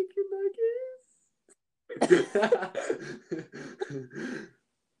have chicken nuggets?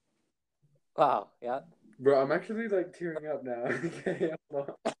 Wow, yeah. Bro, I'm actually like tearing up now. Okay,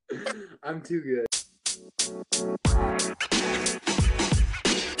 I'm too good.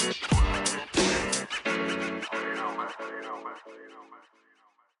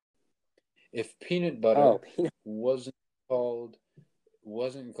 If peanut butter wasn't called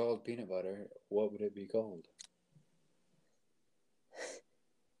peanut butter, what would it be called?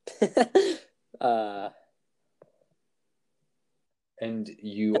 And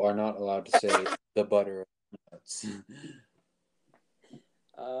you are not allowed to say the butter of nuts.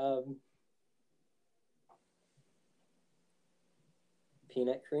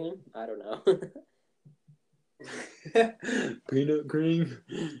 Peanut cream? I don't know. Peanut cream.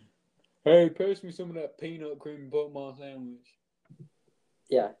 Hey, pass me some of that peanut cream and put on my sandwich.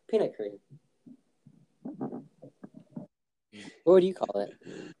 Yeah, peanut cream. What would you call it?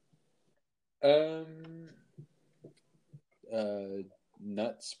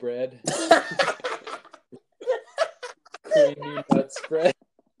 Nut spread. Creamy nut spread.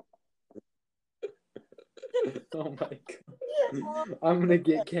 Oh my god. I'm gonna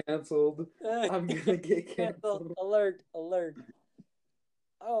get canceled. I'm gonna get canceled. Alert.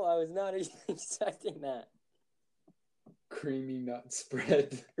 Oh, I was not expecting that. Creamy nut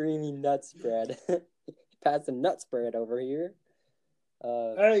spread. Creamy nut spread. Pass the nut spread over here.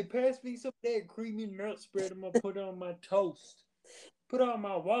 Hey, pass me some of that creamy nut spread. I'm gonna put on my toast. Put on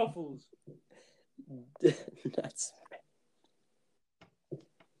my waffles. Nut spread.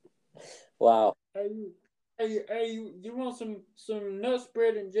 Wow. Hey, you want some nut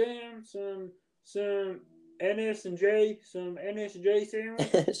spread and jam? Some NS&J? Some NSJ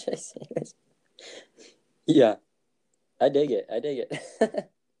sandwich? Yeah. I dig it.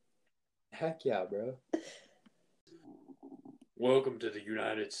 Heck yeah, bro. Welcome to the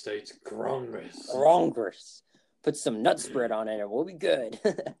United States Congress. Put some nut spread on it and we'll be good.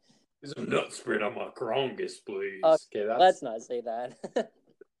 Some nut spread on my Congress, please. Okay, let's not say that.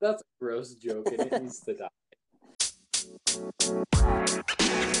 That's a gross joke and it needs to die.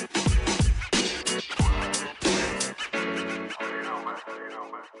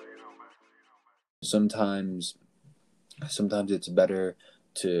 Sometimes it's better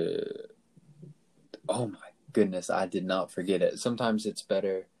to... Oh my goodness, I did not forget it. Sometimes it's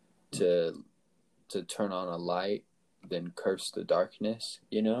better to turn on a light than curse the darkness,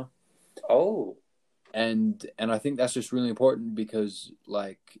 you know? Oh. And I think that's just really important because,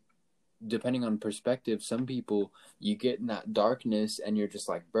 like, depending on perspective, some people, you get in that darkness and you're just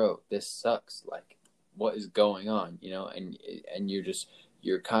like, bro, this sucks. Like, what is going on, you know? And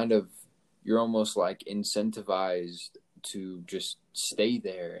you're almost like incentivized to just stay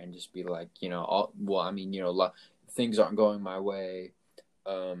there and just be like, you know, things aren't going my way.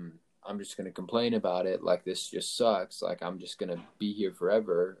 I'm just going to complain about it. Like, this just sucks. Like, I'm just going to be here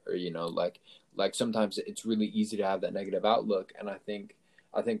forever. Or, you know, like sometimes it's really easy to have that negative outlook. And I think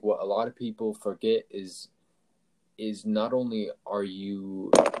what a lot of people forget is not only are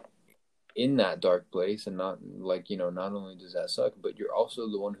you in that dark place and not like, you know, not only does that suck, but you're also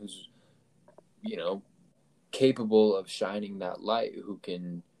the one who's, you know, capable of shining that light, who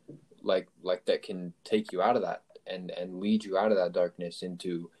can like that can take you out of that and lead you out of that darkness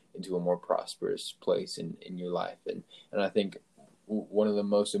into a more prosperous place in your life. And I think one of the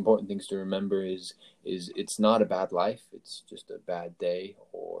most important things to remember is it's not a bad life. It's just a bad day,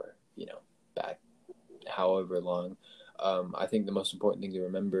 or, you know, bad however long. I think the most important thing to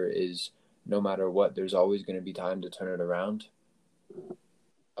remember is no matter what, there's always going to be time to turn it around.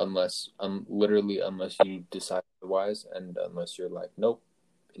 Unless you decide otherwise, and unless you're like, nope,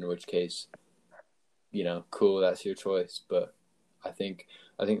 in which case, you know, cool, that's your choice. But I think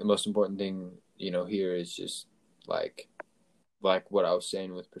the most important thing, you know, here is just like what I was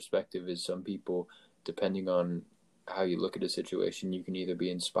saying with perspective is some people, depending on how you look at a situation, you can either be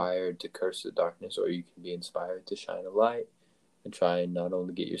inspired to curse the darkness, or you can be inspired to shine a light and try and not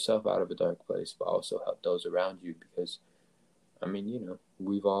only get yourself out of a dark place, but also help those around you. Because, I mean, you know,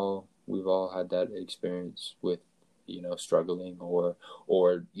 we've all had that experience with, you know, struggling or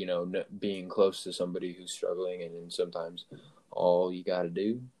you know, being close to somebody who's struggling, and then sometimes all you got to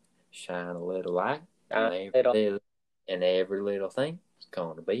do, shine a little light, and every little thing is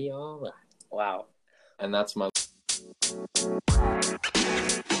going to be all right. Wow. And that's my...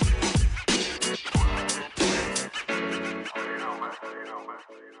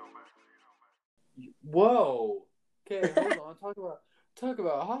 Whoa. Okay, hold on. Talk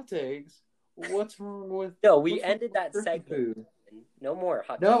about hot takes. What's wrong with... No, we ended that segment. Food? No more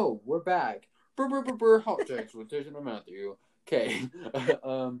hot takes. No, we're back. Hot takes with Jason and Matthew. Okay.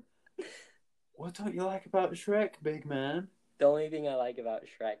 What don't you like about Shrek, big man? The only thing I like about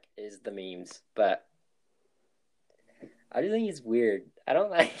Shrek is the memes, but I just think it's weird. I don't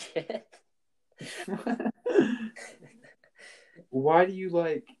like it. Why do you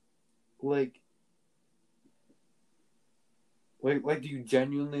like do you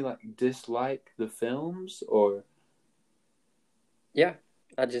genuinely dislike the films, or? Yeah,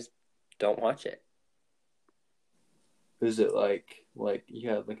 I just don't watch it. Is it like you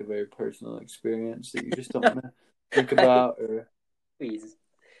had a very personal experience that you just don't want to think about, or? Please.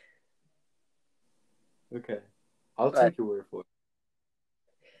 Okay, I'll take your word for it.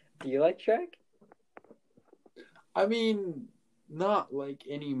 Do you like Shrek? I mean, not like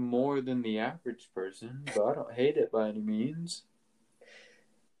any more than the average person, but I don't hate it by any means.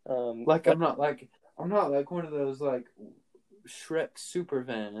 Like I'm not like one of those like Shrek super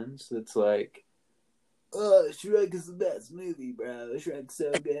fans that's like, oh, Shrek is the best movie, bro. Shrek's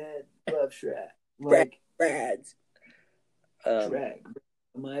so good. Love Shrek. Like Brads. Shrek,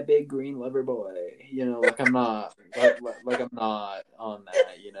 my big green lover boy. You know, like I'm not like I'm not on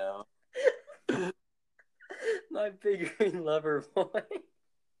that. You know. My big green lover boy.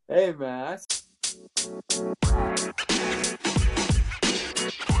 Hey, man.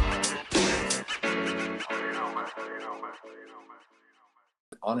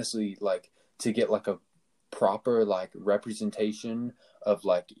 Honestly, like to get like a proper like representation of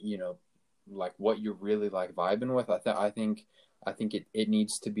like, you know, like what you're really like vibing with, I think it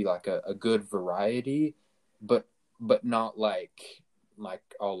needs to be like a good variety, but not like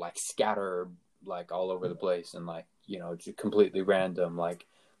all like scatter like all over the place and like, you know, just completely random. Like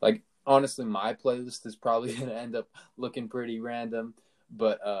honestly, my playlist is probably gonna end up looking pretty random,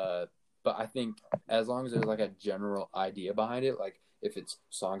 but I think as long as there's like a general idea behind it, like if it's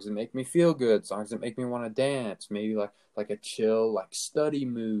songs that make me feel good, songs that make me want to dance, maybe like a chill like study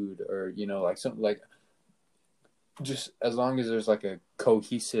mood, or you know, like something like, just as long as there's like a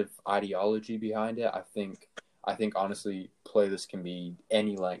cohesive ideology behind it, I think honestly playlists can be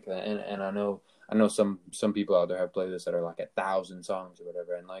any length, and I know some people out there have playlists that are like 1,000 songs or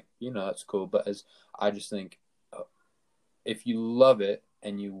whatever, and like, you know, that's cool. But as I just think, if you love it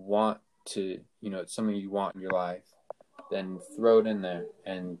and you want to, you know, it's something you want in your life, then throw it in there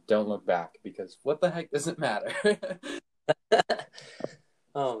and don't look back, because what the heck does it matter?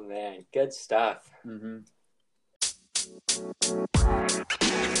 Oh man, good stuff. Mm-hmm.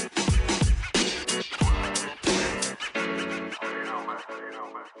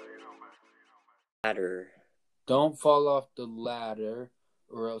 Ladder. Don't fall off the ladder,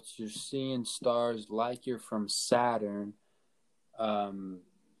 or else you're seeing stars like you're from Saturn.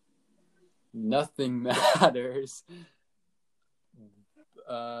 Nothing matters.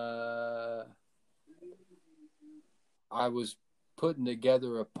 I was putting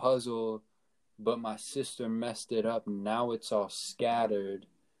together a puzzle, but my sister messed it up, and now it's all scattered.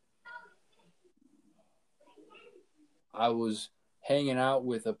 I was hanging out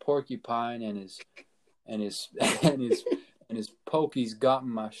with a porcupine, and his pokies got in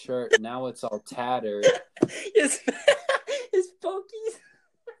my shirt. Now it's all tattered. His pokies.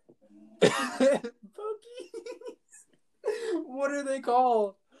 Pokies. What are they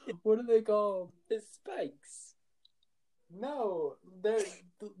called? His spikes. No, there's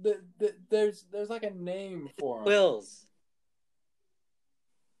like a name for them. Quills.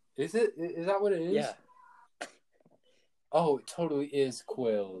 Is that what it is? Yeah. Oh, it totally is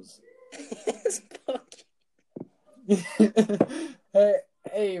quills. His pokies.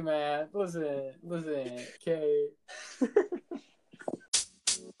 Hey, man, listen, okay.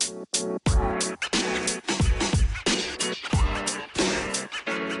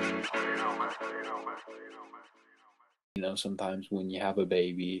 You know, sometimes when you have a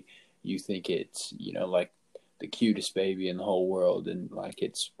baby, you think it's, you know, like the cutest baby in the whole world, and like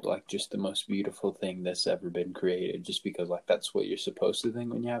it's like just the most beautiful thing that's ever been created, just because like that's what you're supposed to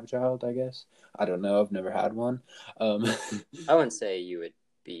think when you have a child, I guess. I don't know, I've never had one. I wouldn't say you would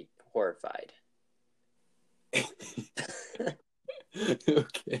be horrified.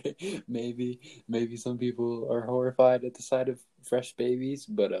 Okay, maybe some people are horrified at the sight of fresh babies,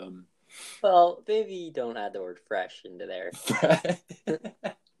 but Well, maybe don't add the word fresh into there.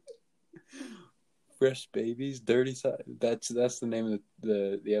 Fresh babies, dirty that's the name of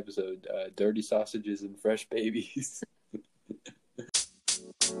the episode, dirty sausages and fresh babies.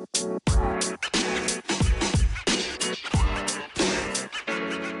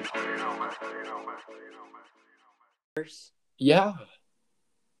 Yeah.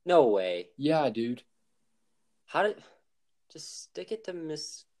 No way. Yeah, dude. How did just stick it to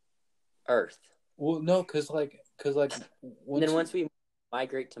Miss Earth? Well, no, cause once we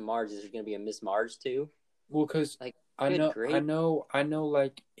migrate to Mars, is there going to be a Miss Mars too? Well, cause like I know,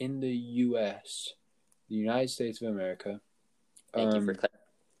 like in the U.S., the United States of America. Thank you for clarifying.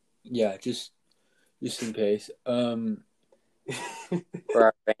 Yeah, just in case. For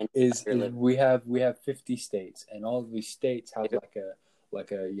our fans, is we have 50 states, and all of these states have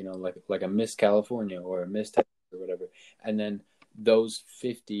like a you know like a Miss California or a Miss Texas or whatever, and then those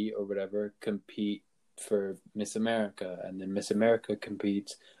 50 or whatever compete for Miss America, and then Miss America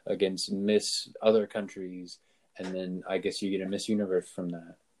competes against Miss other countries, and then I guess you get a Miss Universe from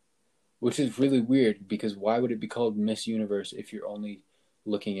that, which is really weird, because why would it be called Miss Universe if you're only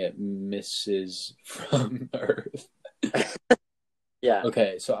looking at Mrs. from Earth. Yeah.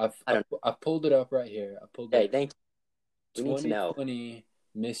 Okay, so I've pulled it up right here. I pulled Okay, it. thank you. We need to know. 2020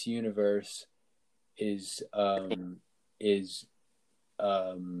 Miss Universe is oh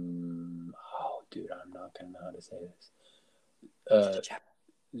dude, I'm not gonna know how to say this.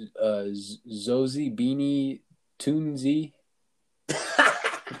 Zozie Beanie Toonsy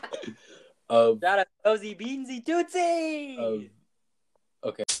of Shout out Rosie Beansy Tootsie!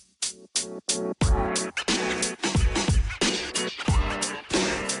 okay.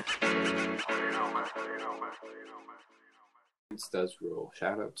 It does roll.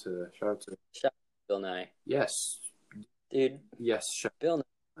 Shout out to Bill Nye. yes. Dude, Yes, Bill Nye.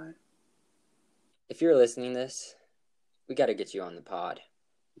 Nye. If you're listening to this, we got to get you on the pod.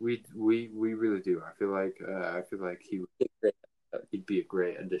 We really do. I feel like he'd be a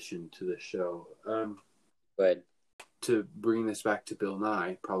great addition to the show. But to bring this back to Bill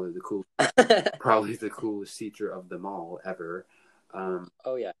Nye, probably the coolest teacher of them all ever.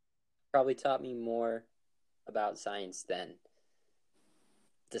 oh yeah, probably taught me more about science than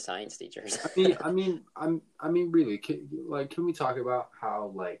the science teachers. I mean, really, can we talk about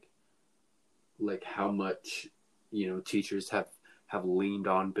how like how much teachers have leaned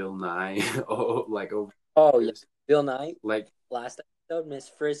on Bill Nye over Oh years? yeah, Bill Nye. Like Last episode, Miss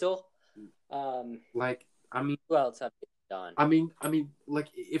Frizzle. Who else have we done? I mean, like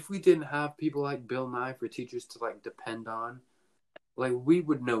if we didn't have people like Bill Nye for teachers to like depend on, like we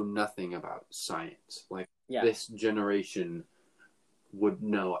would know nothing about science. Like this generation would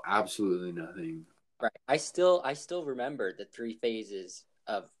know absolutely nothing. Right. I still remember the 3 phases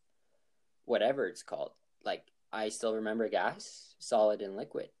of whatever it's called. Like I still remember gas, solid, and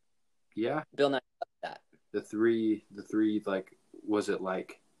liquid. Yeah. Bill Nye that. The three like was it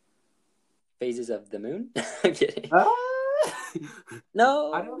like phases of the moon? I'm kidding.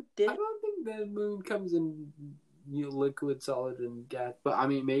 No, I don't think the moon comes in liquid, solid, and gas. But I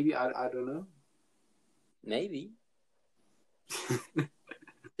mean, maybe I don't know. Maybe.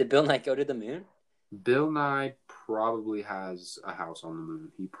 Did Bill Nye go to the moon? Bill Nye probably has a house on the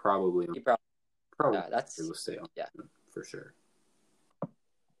moon. He probably yeah, that's will stay on the moon for sure.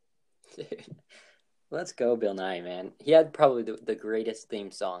 Let's go, Bill Nye, man. He had probably the greatest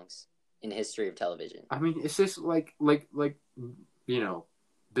theme songs in the history of television. I mean, it's just like Bill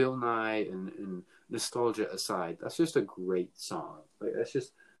Nye and nostalgia aside, that's just a great song. Like that's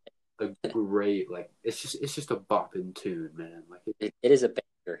just a great it's just a bopping tune, man. Like it is a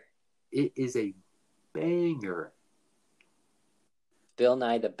banger. It is a banger. Bill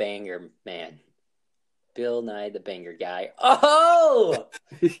Nye the banger man. Bill Nye the banger guy. Oh,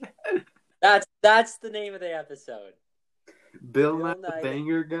 that's the name of the episode. Bill Nye the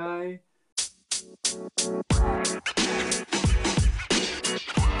banger guy.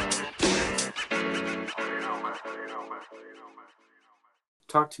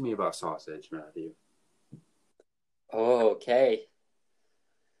 Talk to me about sausage, Matthew. Oh, okay.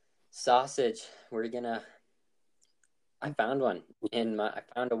 Sausage. I found one I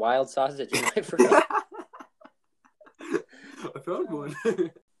found a wild sausage in my fridge. I found one.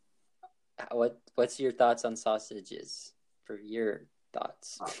 What's your thoughts on sausages? For your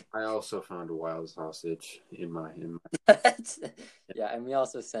thoughts. I also found a wild sausage in my. Yeah, and we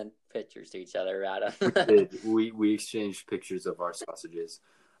also sent pictures to each other, Adam. We exchanged pictures of our sausages.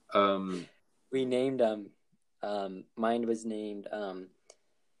 We named them. Mine was named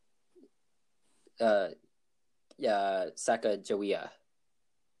Sacagawea.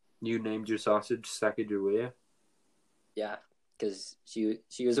 You named your sausage Sacagawea? Yeah, because she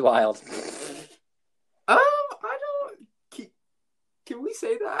was wild. I don't. Can we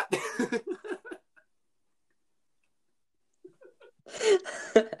say that?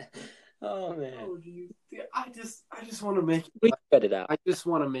 Oh man. Oh, geez. I just want to make it. We cut it out. I just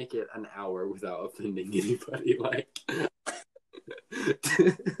want to make it an hour without offending anybody.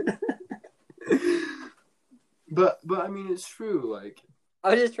 But I mean, it's true. Like, I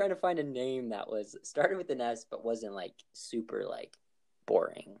was just trying to find a name that started with an S but wasn't like super like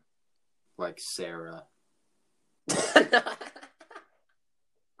boring. Like Sarah.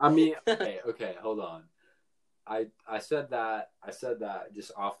 I mean, okay, hold on. I said that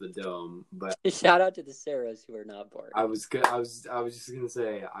just off the dome, but shout out to the Sarahs who are not boring. I was just gonna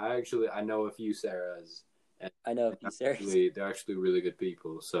say I know a few Sarahs, and I know a few Sarahs. They're actually really good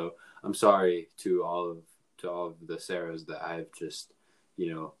people. So I'm sorry to all of the Sarahs that I've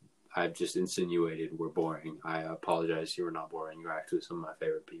just insinuated were boring. I apologize. You were not boring. You're actually some of my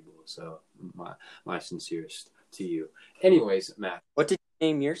favorite people. So my sincerest to you. Anyways, Matt. What did you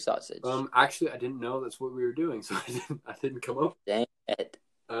name your sausage? Actually, I didn't know that's what we were doing, so I didn't come up. Dang. It.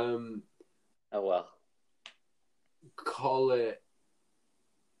 Oh well. Call it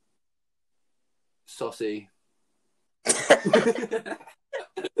saucy. You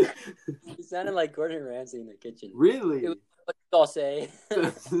sounded like Gordon Ramsay in the kitchen. Really? It was saucy.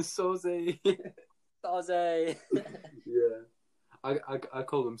 Saucy. Saucy. Yeah. I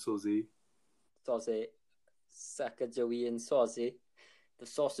call them saucy. Saucy. Sacagawea and Saucy. The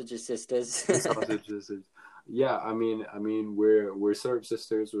Sausage Sisters. Sausage sisters. Yeah, I mean, we're syrup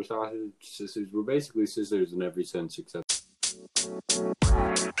sisters, we're sausage sisters, we're basically sisters in every sense except.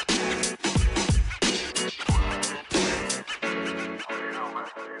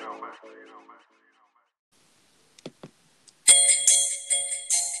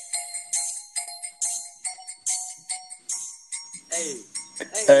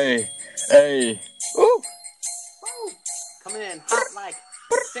 Hey. Ooh. Woo! Coming in hot like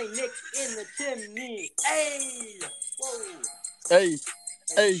St. Nick in the chimney. Hey! Whoa! Hey.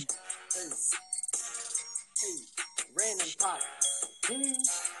 Hey! Random talk.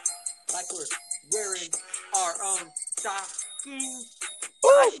 Like we're wearing our own stockings.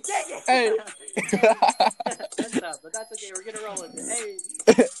 Ooh. Hey! That's tough, but that's okay. We're gonna roll with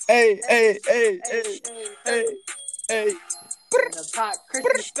it. Hey. Random talk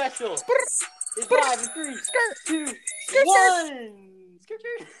Christmas special. It's 5 and 3, 2, 1.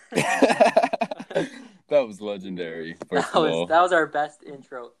 That was legendary. First That of all, was our best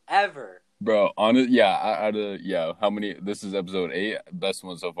intro ever. bro. How many? This is episode 8, best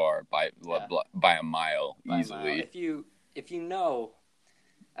one so far by a mile, easily. If you know,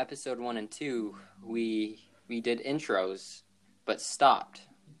 episode 1 and 2, we did intros, but stopped.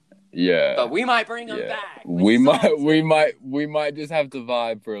 Yeah, but we might bring them back. We might just have to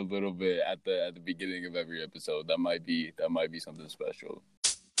vibe for a little bit at the beginning of every episode. That might be something special.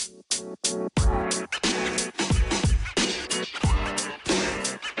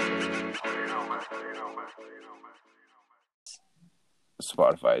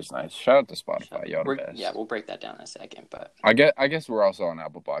 Spotify is nice. Shout out to Spotify, y'all the best. Yeah, we'll break that down in a second, but I guess we're also on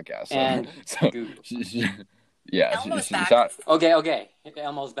Apple Podcasts. And so Google. Shout. Okay,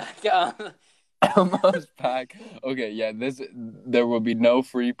 Elmo's back. Elmo's back. Okay, yeah. There will be no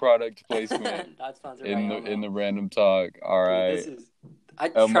free product placement That's sponsored in the random talk. All right.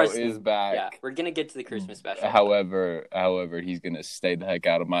 Elmo is back. Yeah, we're gonna get to the Christmas special. However, he's gonna stay the heck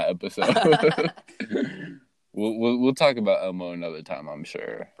out of my episode. We'll talk about Elmo another time, I'm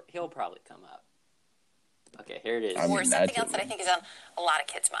sure. He'll probably come up. Okay, here it is. Or something else that I think is on a lot of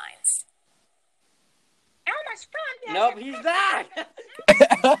kids' minds. Nope, he's back.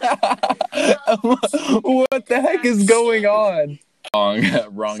 What the heck is going on? Wrong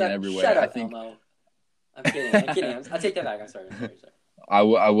in every way. Shut up, I think. Elmo. I'm kidding. I'll take that back. I'm sorry.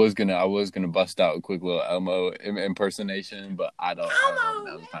 I was gonna bust out a quick little Elmo impersonation, but I don't have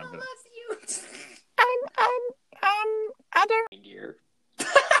the time for that. I don't. Reindeer.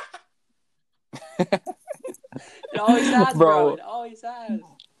 It always has, bro. It always has.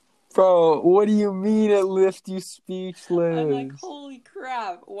 Bro, what do you mean it left you speechless? I'm like, holy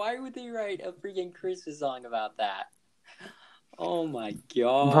crap! Why would they write a freaking Christmas song about that? Oh my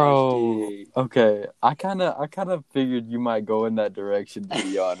gosh, bro. Dude. Okay, I kind of figured you might go in that direction, to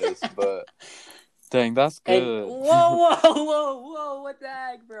be honest, but dang, that's good. And, whoa! What the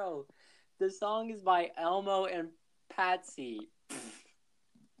heck, bro? The song is by Elmo and Patsy.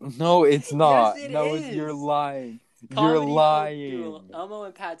 No, it's not. Yes, It's you're lying. Comedy You're lying. duo Elmo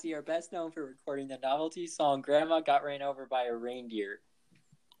and Patsy are best known for recording the novelty song "Grandma Got Ran Over by a Reindeer."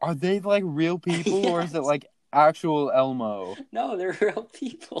 Are they like real people, or is it like actual Elmo? No, they're real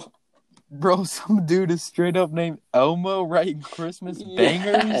people. Bro, some dude is straight up named Elmo writing Christmas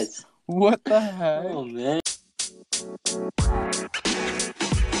bangers? Yes. What the heck? Oh, man.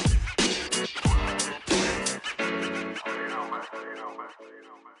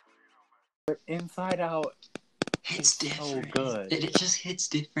 Inside Out. It's different. So good. It just hits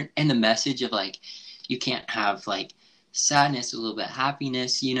different. And the message of, like, you can't have, like, sadness, a little bit of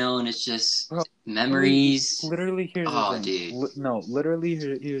happiness, you know, and it's just Bro, memories. Literally, here's the thing. Dude. Literally,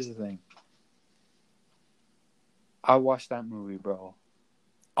 here's the thing. I watched that movie, bro.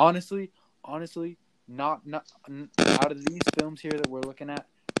 Honestly, not out of these films here that we're looking at,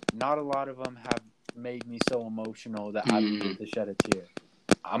 not a lot of them have made me so emotional that I needed to shed a tear.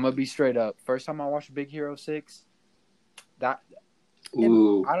 I'm gonna be straight up. First time I watched Big Hero 6, I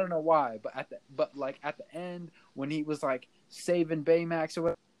don't know why, but at the end when he was like saving Baymax or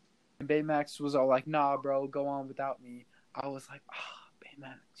whatever, and Baymax was all like, "Nah, bro, go on without me." I was like,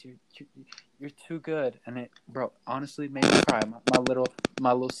 man, you're too good. And it, bro, honestly made me cry.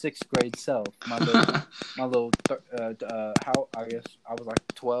 My little sixth grade self, how I guess I was like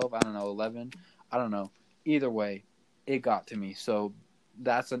 12, I don't know, 11, I don't know. Either way, it got to me. So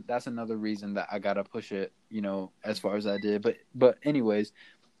that's another reason that I gotta push it, you know, as far as I did. But anyways,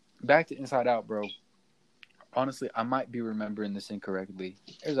 back to Inside Out, bro. Honestly, I might be remembering this incorrectly.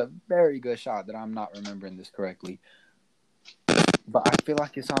 There's a very good shot that I'm not remembering this correctly. But I feel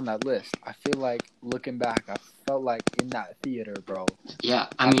like it's on that list. I feel like, looking back, I felt like in that theater, bro. Yeah,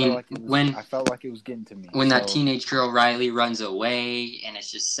 I mean, I felt like it was getting to me. When that teenage girl, Riley, runs away, and it's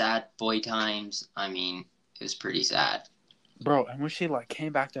just sad boy times, I mean, it was pretty sad. Bro, and when she, like,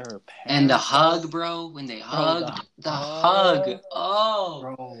 came back to her parents. And the hug, bro, when they hugged. The hug. Oh.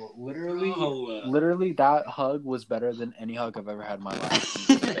 Bro, literally, that hug was better than any hug I've ever had in my life.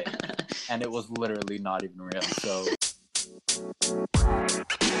 And it was literally not even real, so...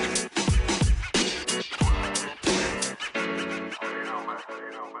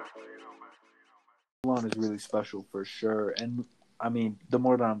 Mulan is really special for sure, and I mean, the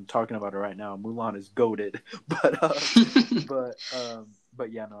more that I'm talking about it right now, Mulan is goated. But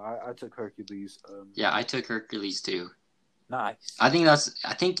yeah, no, I took Hercules. Yeah, I took Hercules too. Nice. I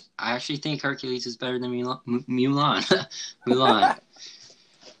actually think Hercules is better than Mulan. Mulan.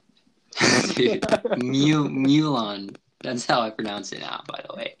 Dude, Mulan. That's how I pronounce it now, by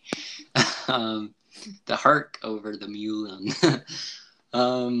the way. The Herc over the Mulan.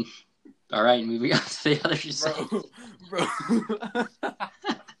 All right, moving on to the other side. Bro.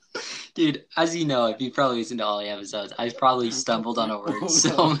 Dude, as you know, if you've probably listened to all the episodes, I've probably stumbled on a word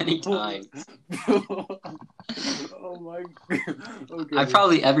so many times. Oh my god.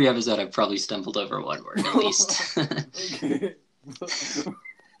 Okay. Every episode I've probably stumbled over one word at least. Okay.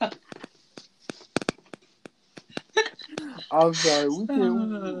 I'm sorry. We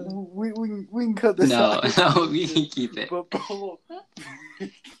can cut this out. No, we can keep it.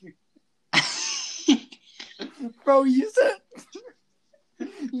 Bro, you said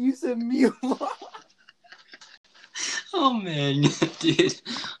Mulan. Oh man, dude,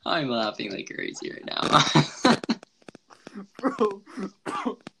 I'm laughing like crazy right now. Bro.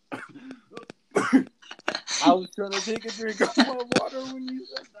 I was trying to take a drink of my water when you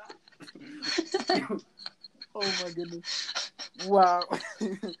said that. Oh my goodness. Wow.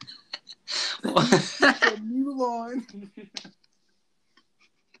 Mulan.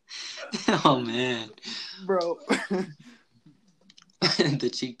 Oh man. Bro. The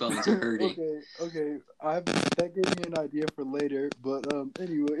cheekbones are hurting. Okay. That gave me an idea for later, but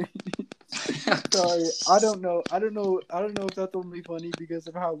anyway. Sorry. I don't know if that's only funny because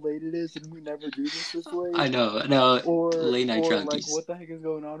of how late it is and we never do this way. I know. Or late night drunkies. Like what the heck is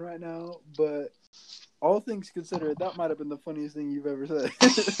going on right now? But all things considered, that might have been the funniest thing you've ever said.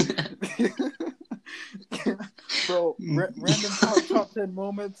 Bro, random top 10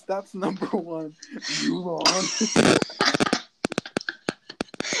 moments, that's number one. Mulan.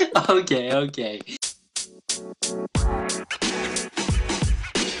 Okay.